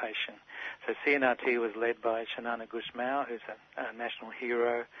occupation. So CNRT was led by Xanana Gusmao, who's a national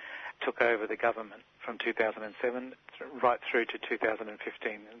hero, took over the government from 2007 right through to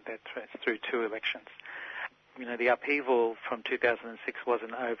 2015. That's through 2 elections. The upheaval from 2006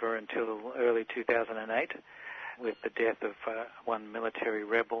 wasn't over until early 2008 with the death of one military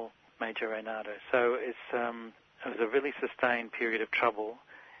rebel, Major Reynado. So it was a really sustained period of trouble.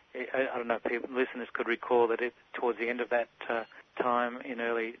 I don't know if listeners could recall that towards the end of that time in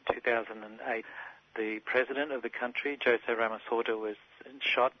early 2008, the president of the country, Jose Ramos-Horta, was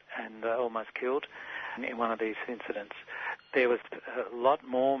shot and almost killed in one of these incidents. There was a lot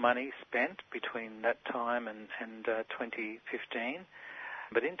more money spent between that time and 2015.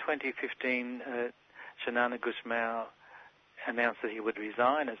 But in 2015, Xanana Gusmao announced that he would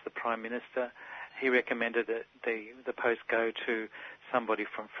resign as the Prime Minister. He recommended that the post go to somebody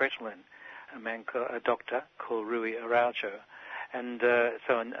from Fretlin, a doctor called Rui Araujo. And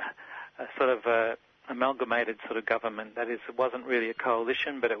so a sort of amalgamated sort of government, that is, it wasn't really a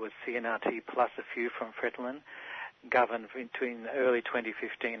coalition, but it was CNRT plus a few from Fretlin, governed between early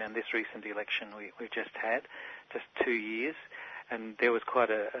 2015 and this recent election we've just had, just 2 years. And there was quite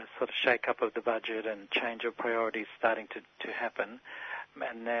a sort of shake-up of the budget and change of priorities starting to happen.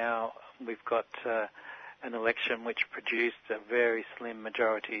 And now we've got an election which produced a very slim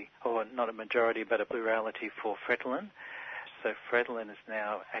majority, or not a majority, but a plurality for Fretlin. So Fretlin is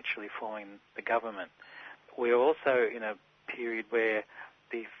now actually forming the government. We're also in a period where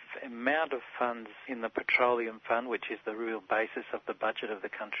the amount of funds in the Petroleum Fund, which is the real basis of the budget of the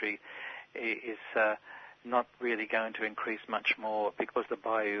country, is not really going to increase much more because the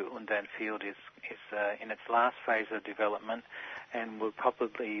Bayu Undan field is in its last phase of development and will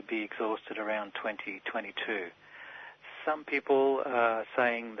probably be exhausted around 2022. Some people are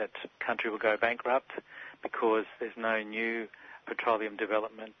saying that the country will go bankrupt because there's no new petroleum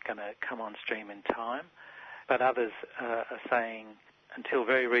development going to come on stream in time. But others are saying, until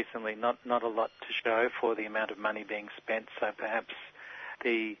very recently, not a lot to show for the amount of money being spent, so perhaps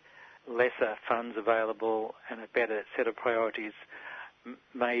the lesser funds available and a better set of priorities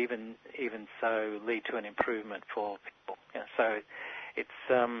may even so lead to an improvement for people. So it's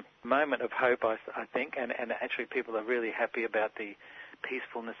a moment of hope, I think, and actually people are really happy about the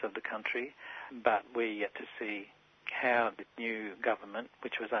peacefulness of the country, but we're yet to see how the new government,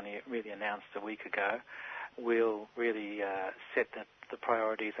 which was only really announced a week ago, will really set the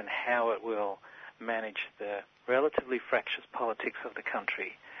priorities and how it will manage the relatively fractious politics of the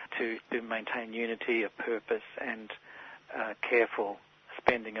country to maintain unity of purpose and careful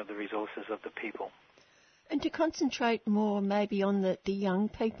spending of the resources of the people. And to concentrate more maybe on the young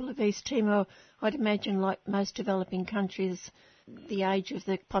people of East Timor, I'd imagine like most developing countries, the age of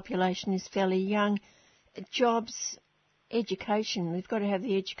the population is fairly young. Jobs, education, we've got to have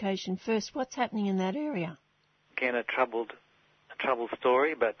the education first. What's happening in that area? Again, a troubled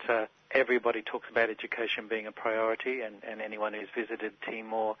story, but everybody talks about education being a priority, and anyone who's visited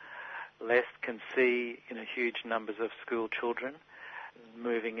Timor-Leste can see huge numbers of school children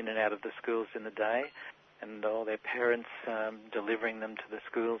moving in and out of the schools in the day, and all their parents delivering them to the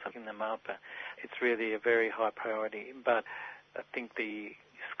schools, picking them up. It's really a very high priority, but I think the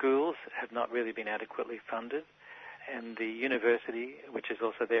schools have not really been adequately funded, and the university, which is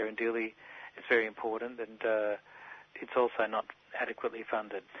also there in Dili, is very important, and it's also not adequately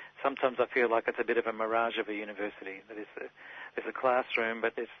funded. Sometimes I feel like it's a bit of a mirage of a university. There's a classroom,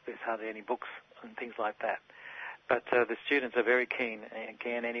 but there's hardly any books and things like that. But the students are very keen.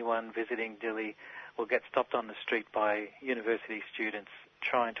 Again, anyone visiting Dili will get stopped on the street by university students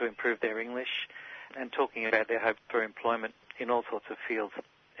trying to improve their English and talking about their hope for employment in all sorts of fields.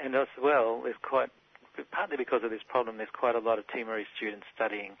 And as well, partly because of this problem, there's quite a lot of Timorese students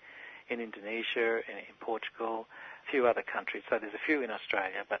studying in Indonesia and in Portugal, a few other countries. So there's a few in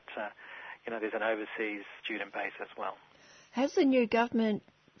Australia, but there's an overseas student base as well. Has the new government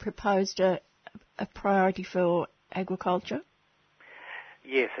proposed a priority for agriculture?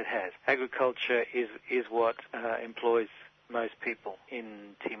 Yes, it has. Agriculture is what employs most people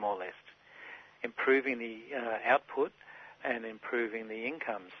in Timor-Leste. Improving the output and improving the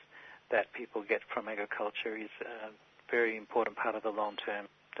incomes that people get from agriculture is a very important part of the long-term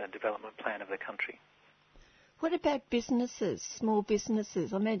development plan of the country. What about businesses, small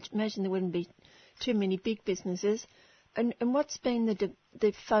businesses? I imagine there wouldn't be too many big businesses. And what's been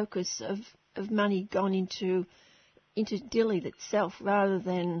the focus of money gone into Dili itself rather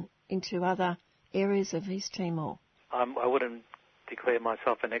than into other areas of East Timor? I wouldn't declare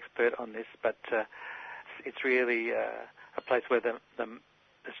myself an expert on this, but it's really a place where the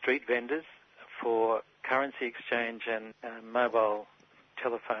street vendors for currency exchange and mobile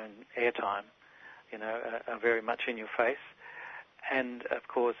telephone airtime, are very much in your face. And, of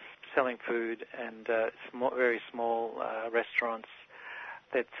course, selling food and very small restaurants,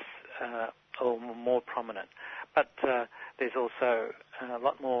 that's all more prominent. But there's also a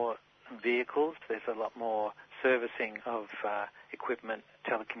lot more vehicles, there's a lot more servicing of equipment,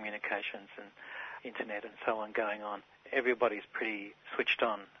 telecommunications and internet and so on going on. Everybody's pretty switched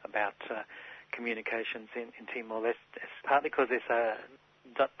on about communications in Timor-Leste, partly because there's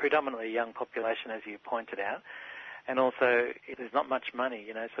a predominantly young population, as you pointed out, and also there's not much money,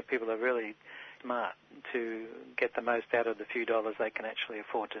 so people are really smart to get the most out of the few dollars they can actually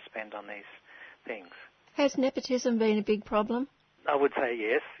afford to spend on these things. Has nepotism been a big problem? I would say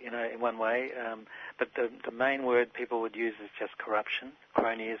yes, in one way, but the main word people would use is just corruption,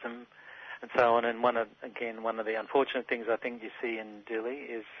 cronyism, and so on. And one of the unfortunate things I think you see in Dili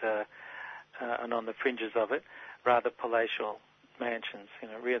is, and on the fringes of it, rather palatial mansions,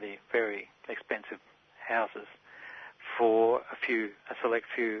 really very expensive houses for a select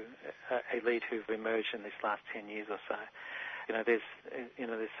few elite who've emerged in this last 10 years or so.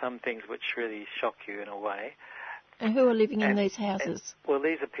 There's some things which really shock you in a way. And who are living in these houses? Well,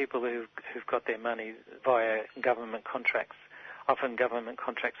 these are people who've got their money via government contracts, often government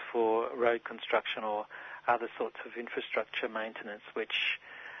contracts for road construction or other sorts of infrastructure maintenance, which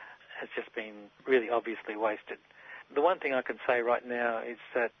has just been really obviously wasted. The one thing I can say right now is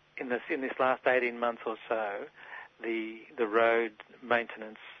that in this last 18 months or so, the road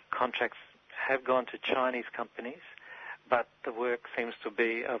maintenance contracts have gone to Chinese companies, but the work seems to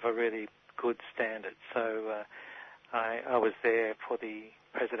be of a really good standard. So I was there for the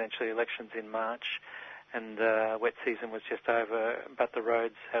presidential elections in March, and wet season was just over, but the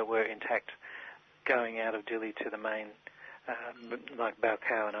roads were intact going out of Dili to the main, like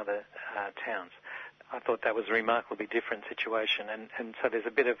Baokau and other towns. I thought that was a remarkably different situation, and so there's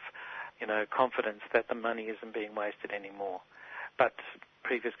a bit of, confidence that the money isn't being wasted anymore. But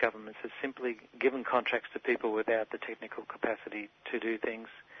previous governments have simply given contracts to people without the technical capacity to do things,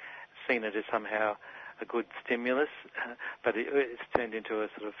 seen it as somehow a good stimulus, but it's turned into a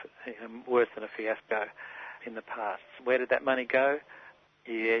sort of worse than a fiasco in the past. Where did that money go?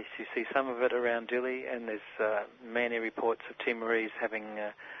 Yes, you see some of it around Dili, and there's many reports of Timorese having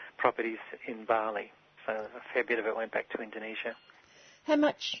properties in Bali. So a fair bit of it went back to Indonesia. How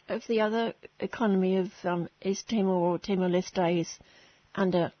much of the other economy of East Timor or Timor-Leste is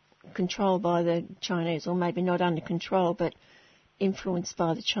under control by the Chinese, or maybe not under control, but influenced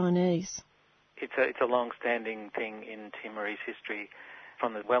by the Chinese? It's a long-standing thing in Timorese history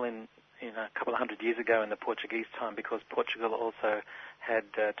from a couple of hundred years ago in the Portuguese time, because Portugal also had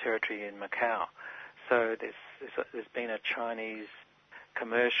territory in Macau. So there's been a Chinese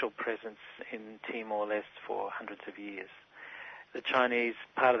commercial presence in Timor-Leste for hundreds of years. The Chinese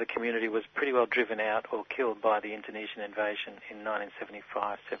part of the community was pretty well driven out or killed by the Indonesian invasion in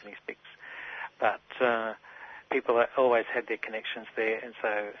 1975-76. But people always had their connections there, and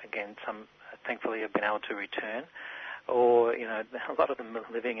so, again, some thankfully have been able to return. Or, a lot of them are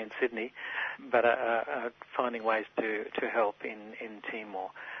living in Sydney, but are finding ways to help in Timor.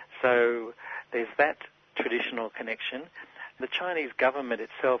 So there's that traditional connection. The Chinese government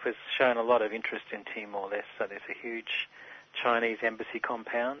itself has shown a lot of interest in Timor-Leste, so there's a huge Chinese embassy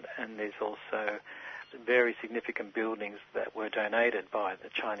compound, and there's also very significant buildings that were donated by the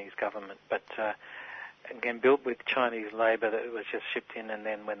Chinese government, but again built with Chinese labour that was just shipped in, and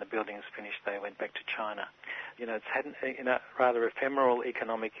then when the buildings finished they went back to China. It's had a rather ephemeral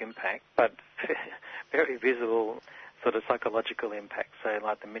economic impact, but very visible sort of psychological impact. So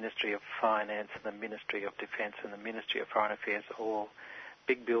like the Ministry of Finance and the Ministry of Defence and the Ministry of Foreign Affairs, all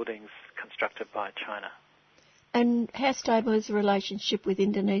big buildings constructed by China. And how stable is the relationship with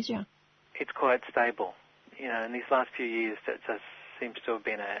Indonesia? It's quite stable. in these last few years, that seems to have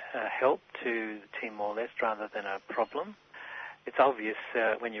been a help to Timor-Leste rather than a problem. It's obvious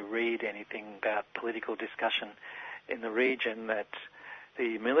when you read anything about political discussion in the region that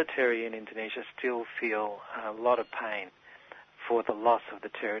the military in Indonesia still feel a lot of pain for the loss of the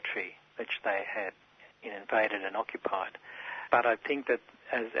territory which they had invaded and occupied. But I think that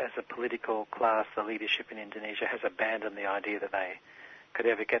as a political class, the leadership in Indonesia has abandoned the idea that they could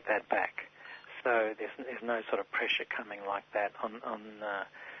ever get that back. So there's no sort of pressure coming like that on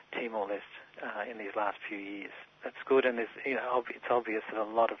Timor-Leste in these last few years. That's good, and it's obvious that a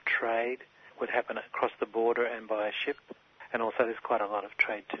lot of trade would happen across the border and by ship, and also there's quite a lot of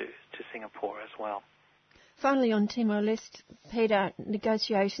trade to Singapore as well. Finally, on Timor-Leste, Peter,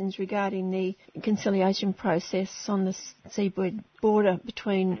 negotiations regarding the conciliation process on the seaboard border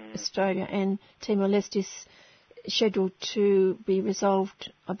between Australia and Timor-Leste is scheduled to be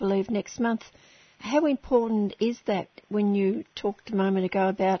resolved, I believe, next month. How important is that when you talked a moment ago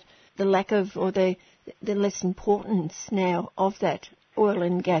about the lack of or the less importance now of that oil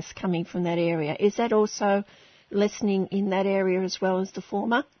and gas coming from that area? Is that also lessening in that area as well as the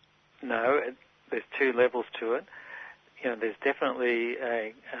former? No, there's two levels to it. There's definitely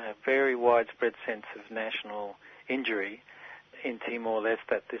a very widespread sense of national injury in Timor-Leste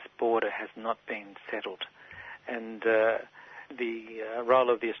that this border has not been settled. And the role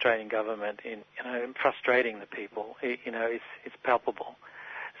of the Australian government in frustrating the people, is palpable.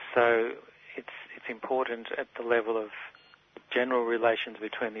 So it's important at the level of general relations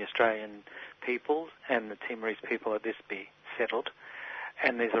between the Australian peoples and the Timorese people that this be settled.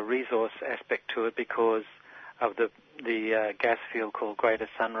 And there's a resource aspect to it because of the gas field called Greater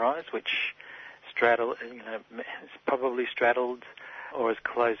Sunrise, which is probably straddled or is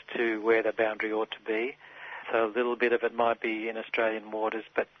close to where the boundary ought to be. So a little bit of it might be in Australian waters,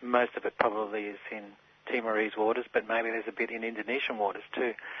 but most of it probably is in Timorese waters, but maybe there's a bit in Indonesian waters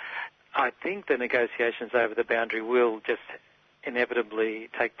too. I think the negotiations over the boundary will just inevitably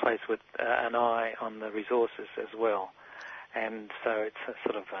take place with an eye on the resources as well. And so it's a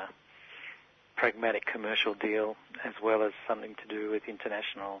sort of a pragmatic commercial deal as well as something to do with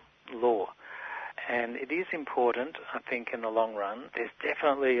international law. And it is important, I think, in the long run. There's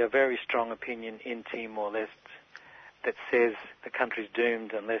definitely a very strong opinion in Timor-Leste that says the country's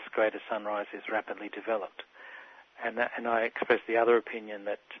doomed unless Greater Sunrise is rapidly developed. And I express the other opinion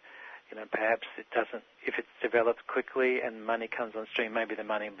that, perhaps it doesn't, if it's developed quickly and money comes on stream, maybe the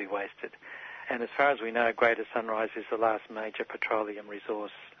money will be wasted. And as far as we know, Greater Sunrise is the last major petroleum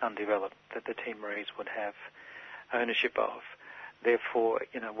resource undeveloped that the Timorese would have ownership of. Therefore,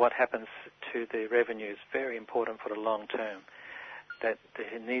 what happens to the revenue is very important for the long term. That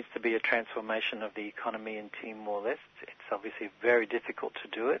there needs to be a transformation of the economy in Timor-Leste. It's obviously very difficult to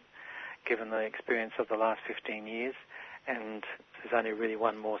do it, given the experience of the last 15 years, and there's only really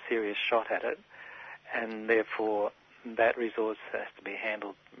one more serious shot at it, and therefore that resource has to be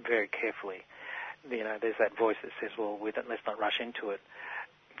handled very carefully. There's that voice that says, well, let's not rush into it.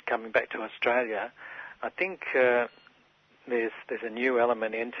 Coming back to Australia, I think there's a new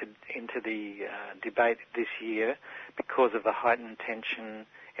element into the debate this year because of the heightened tension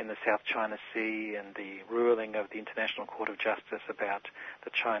in the South China Sea and the ruling of the International Court of Justice about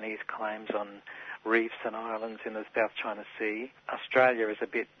the Chinese claims on reefs and islands in the South China Sea. Australia is a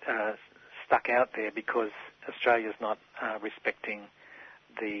bit stuck out there because Australia's not respecting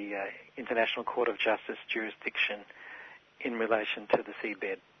the International Court of Justice jurisdiction in relation to the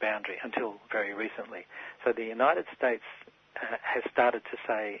seabed boundary until very recently. So the United States has started to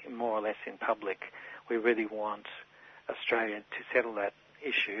say more or less in public, we really want Australia to settle that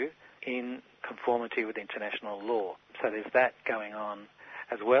issue in conformity with international law. So there's that going on,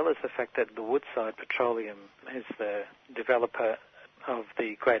 as well as the fact that the Woodside Petroleum is the developer of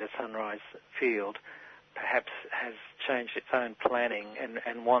the Greater Sunrise field, perhaps has changed its own planning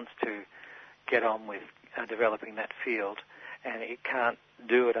and wants to get on with developing that field, and it can't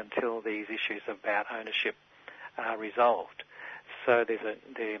do it until these issues about ownership are resolved. So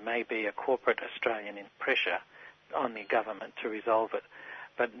there may be a corporate Australian pressure on the government to resolve it,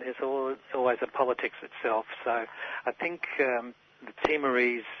 but there's always a politics itself. So I think the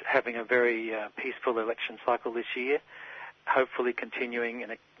Timorese having a very peaceful election cycle this year, hopefully continuing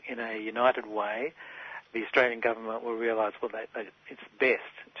in a united way, the Australian government will realise, that it's best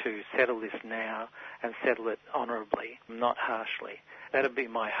to settle this now and settle it honourably, not harshly. That would be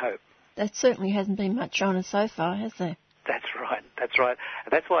my hope. That certainly hasn't been much honour so far, has there? That's right.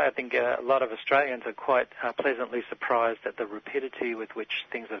 That's why I think a lot of Australians are quite pleasantly surprised at the rapidity with which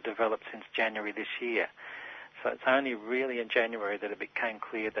things have developed since January this year. So it's only really in January that it became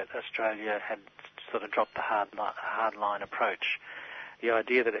clear that Australia had sort of dropped the hard-line approach. The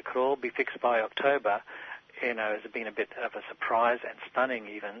idea that it could all be fixed by October, has been a bit of a surprise and stunning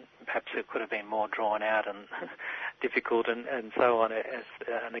even. Perhaps it could have been more drawn out and difficult and so on, as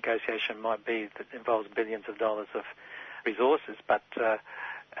a negotiation might be that involves billions of dollars of resources. But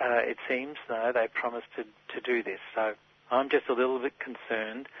it seems, though, they promised to do this. So I'm just a little bit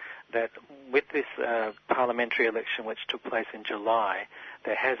concerned that with this parliamentary election which took place in July,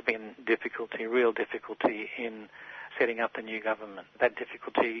 there has been real difficulty in setting up the new government. That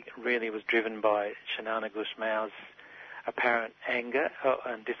difficulty really was driven by Xanana Gusmao's apparent anger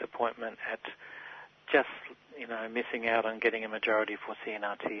and disappointment at just, missing out on getting a majority for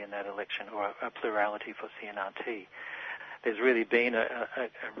CNRT in that election, or a plurality for CNRT. There's really been a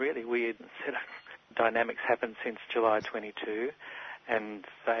really weird set of dynamics happened since July 22, and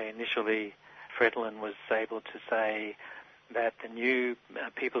initially Fredlin was able to say that the new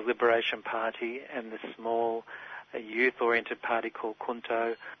People's Liberation Party and the small youth-oriented party called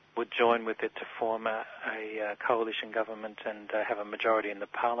Kunto would join with it to form a coalition government and have a majority in the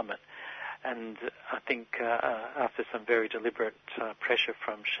parliament. And I think after some very deliberate pressure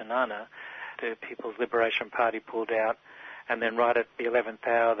from Xanana, the People's Liberation Party pulled out, and then right at the 11th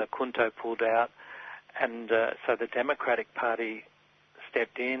hour, the Kunto pulled out, and so the Democratic Party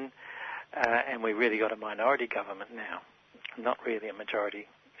stepped in, and we really got a minority government now. Not really a majority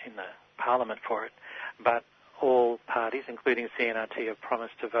in the parliament for it, but all parties, including CNRT, have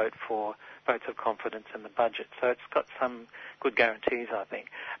promised to vote for votes of confidence in the budget. So it's got some good guarantees, I think.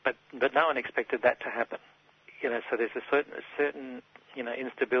 But no one expected that to happen. So there's a certain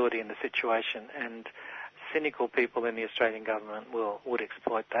instability in the situation, and cynical people in the Australian government would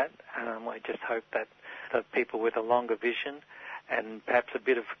exploit that. I just hope that the people with a longer vision and perhaps a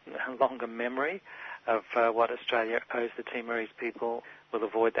bit of longer memory of what Australia owes the Timorese people will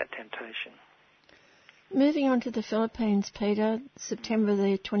avoid that temptation. Moving on to the Philippines, Peter, September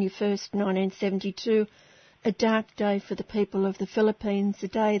the 21st, 1972, a dark day for the people of the Philippines, a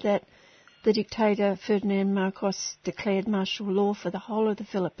day that the dictator Ferdinand Marcos declared martial law for the whole of the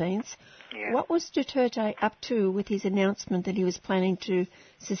Philippines. Yeah. What was Duterte up to with his announcement that he was planning to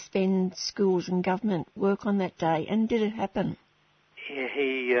suspend schools and government work on that day, and did it happen? Yeah,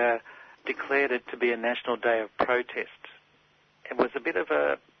 he declared it to be a national day of protest. It was a bit of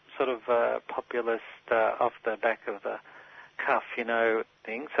a sort of populist, off the back of the cuff,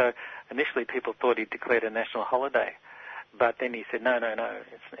 thing. So initially people thought he declared a national holiday, but then he said, no,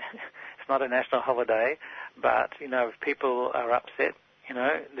 it's not a national holiday, but, if people are upset,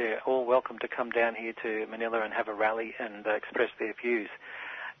 they're all welcome to come down here to Manila and have a rally and express their views.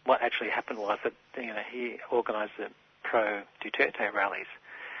 What actually happened was that, he organised the pro-Duterte rallies.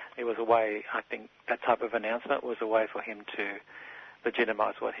 It was a way, I think, that type of announcement was a way for him to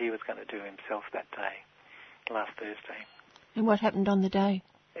legitimise what he was going to do himself that day, last Thursday. And what happened on the day?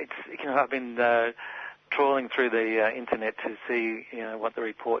 It's, I've been trawling through the internet to see, what the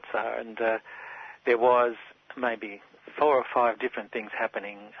reports are, and there was maybe 4 or 5 different things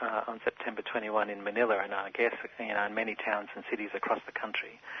happening on September 21 in Manila, and I guess, in many towns and cities across the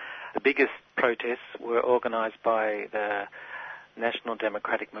country. The biggest protests were organised by the National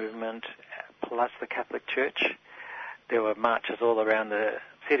Democratic Movement plus the Catholic Church. There were marches all around the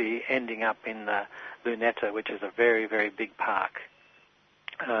city, ending up in the Luneta, which is a very, very big park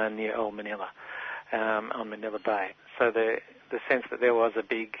near Old Manila, on Manila Bay. So the sense that there was a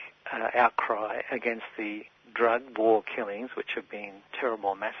big outcry against the drug war killings, which have been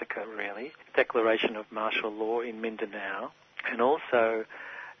terrible massacre, really, declaration of martial law in Mindanao, and also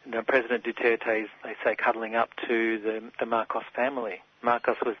President Duterte's, they say, cuddling up to the Marcos family.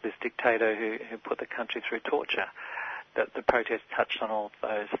 Marcos was this dictator who put the country through torture. The protest touched on all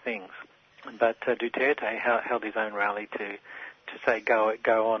those things. But Duterte held his own rally to say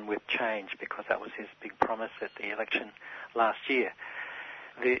go on with change, because that was his big promise at the election last year.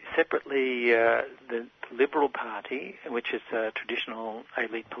 Separately, the Liberal Party, which is a traditional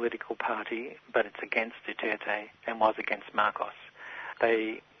elite political party, but it's against Duterte and was against Marcos,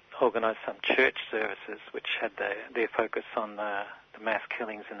 they organised some church services which had their focus on the mass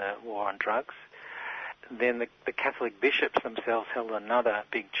killings in the war on drugs. Then the Catholic bishops themselves held another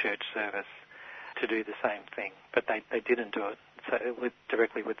big church service to do the same thing, but they didn't do it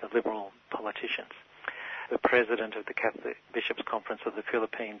directly with the Liberal politicians. The president of the Catholic Bishops' Conference of the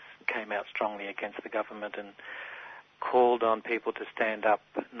Philippines came out strongly against the government and called on people to stand up,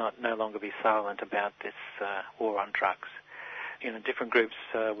 no longer be silent about this war on drugs. Different groups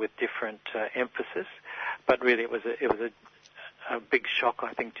with different emphasis, but really it was a big shock,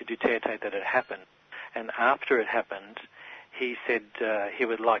 I think, to Duterte that it happened. And after it happened, he said he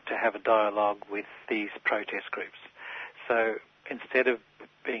would like to have a dialogue with these protest groups. So instead of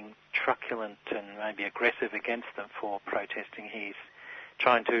being truculent and maybe aggressive against them for protesting, he's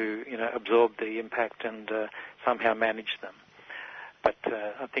trying to, absorb the impact and somehow manage them. But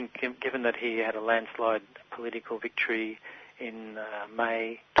I think given that he had a landslide political victory in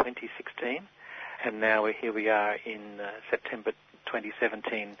May 2016, and now here we are in September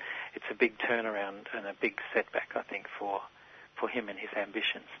 2017, it's a big turnaround and a big setback, I think, for him and his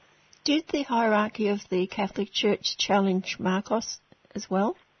ambitions. Did the hierarchy of the Catholic Church challenge Marcos as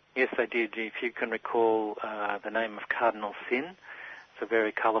well? Yes, they did. If you can recall the name of Cardinal Sin, it's a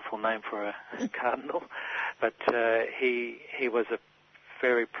very colourful name for a cardinal, but he was a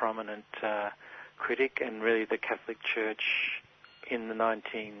very prominent critic, and really the Catholic Church in the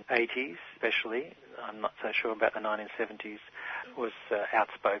 1980s especially, I'm not so sure about the 1970s, was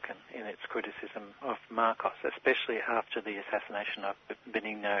outspoken in its criticism of Marcos, especially after the assassination of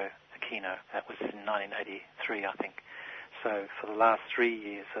Benigno Aquino. That was in 1983, I think. So for the last 3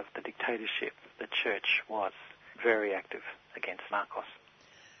 years of the dictatorship, the Church was very active against Marcos.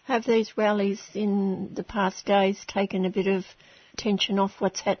 Have these rallies in the past days taken a bit of tension off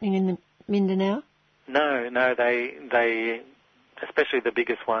what's happening in Mindanao? No, they especially the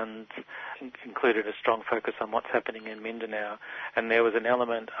biggest ones, included a strong focus on what's happening in Mindanao, and there was an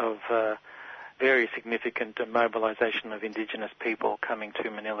element of very significant mobilisation of Indigenous people coming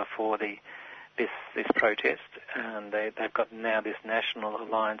to Manila for this protest, and they've got now this National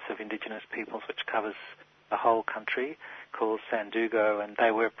Alliance of Indigenous Peoples which covers the whole country, called Sandugo, and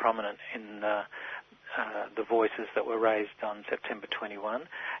they were prominent in the voices that were raised on September 21,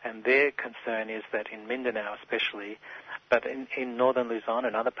 and their concern is that in Mindanao especially, but in northern Luzon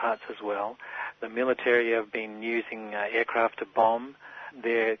and other parts as well, the military have been using aircraft to bomb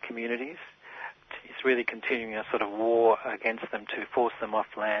their communities. It's really continuing a sort of war against them to force them off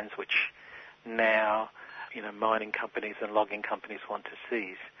lands which now, mining companies and logging companies want to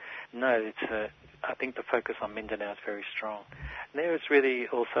seize. No, I think the focus on Mindanao is very strong. And there is really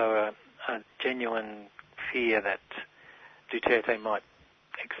also a genuine fear that Duterte might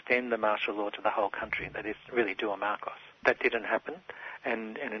extend the martial law to the whole country, that is, really do a Marcos. That didn't happen,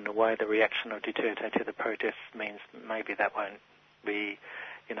 and in a way the reaction of Duterte to the protests means maybe that won't be,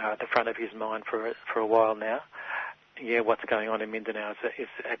 at the front of his mind for a while now. Yeah, what's going on in Mindanao is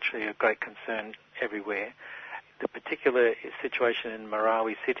actually a great concern everywhere. The particular situation in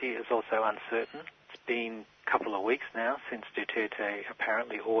Marawi City is also uncertain. It's been a couple of weeks now since Duterte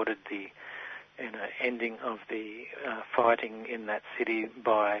apparently ordered the ending of the fighting in that city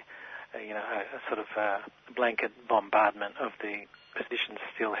by a sort of blanket bombardment of the positions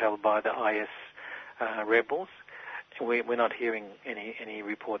still held by the IS rebels. We're not hearing any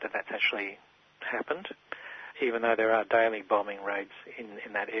report that that's actually happened, even though there are daily bombing raids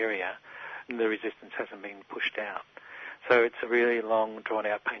in that area. The resistance hasn't been pushed out. So it's a really long,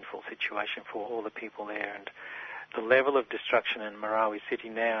 drawn-out, painful situation for all the people there. And the level of destruction in Marawi City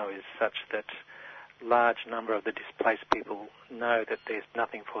now is such that a large number of the displaced people know that there's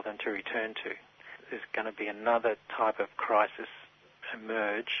nothing for them to return to. There's going to be another type of crisis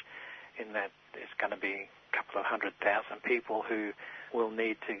emerge in that there's going to be a couple of 100,000 people who will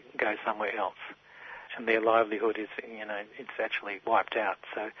need to go somewhere else. And their livelihood is, it's actually wiped out.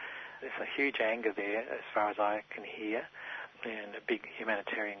 So there's a huge anger there, as far as I can hear, and a big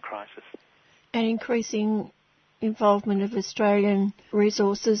humanitarian crisis. And increasing involvement of Australian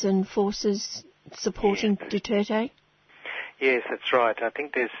resources and forces supporting Duterte? Yes, that's right. I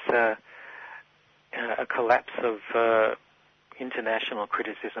think there's a collapse of international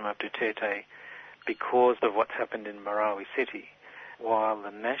criticism of Duterte because of what's happened in Marawi City. While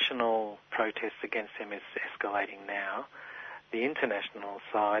the national protest against him is escalating now, the international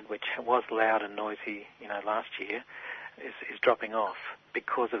side, which was loud and noisy, last year, is dropping off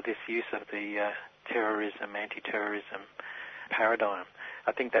because of this use of the terrorism, anti-terrorism paradigm.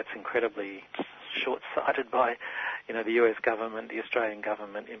 I think that's incredibly short-sighted by, the US government, the Australian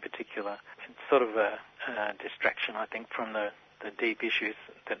government in particular. It's sort of a distraction, I think, from the deep issues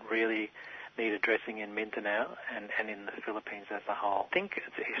that really need addressing in Mindanao and in the Philippines as a whole. I think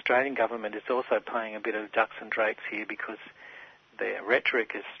the Australian government is also playing a bit of ducks and drakes here because their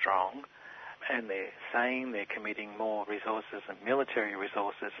rhetoric is strong and they're saying they're committing more resources and military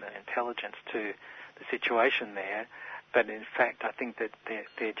resources and intelligence to the situation there, but in fact I think that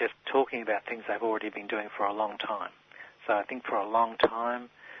they're just talking about things they've already been doing for a long time. So I think for a long time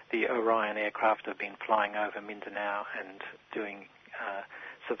the Orion aircraft have been flying over Mindanao and doing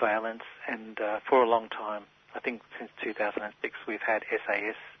surveillance, and for a long time, I think since 2006, we've had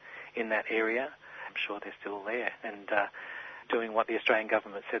SAS in that area. I'm sure they're still there. And doing what the Australian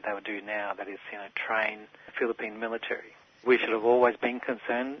government said they would do now, that is, train the Philippine military. We should have always been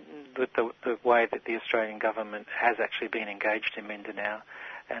concerned with the way that the Australian government has actually been engaged in Mindanao,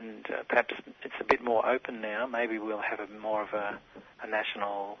 and perhaps it's a bit more open now. Maybe we'll have more of a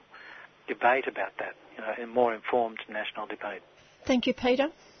national debate about that, a more informed national debate. Thank you, Peter.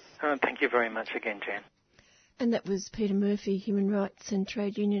 Thank you very much again, Jan. And that was Peter Murphy, human rights and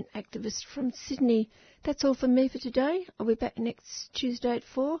trade union activist from Sydney. That's all from me for today. I'll be back next Tuesday at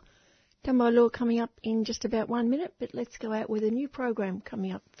 4. Done by Law coming up in just about 1 minute, but let's go out with a new program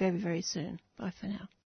coming up very, very soon. Bye for now.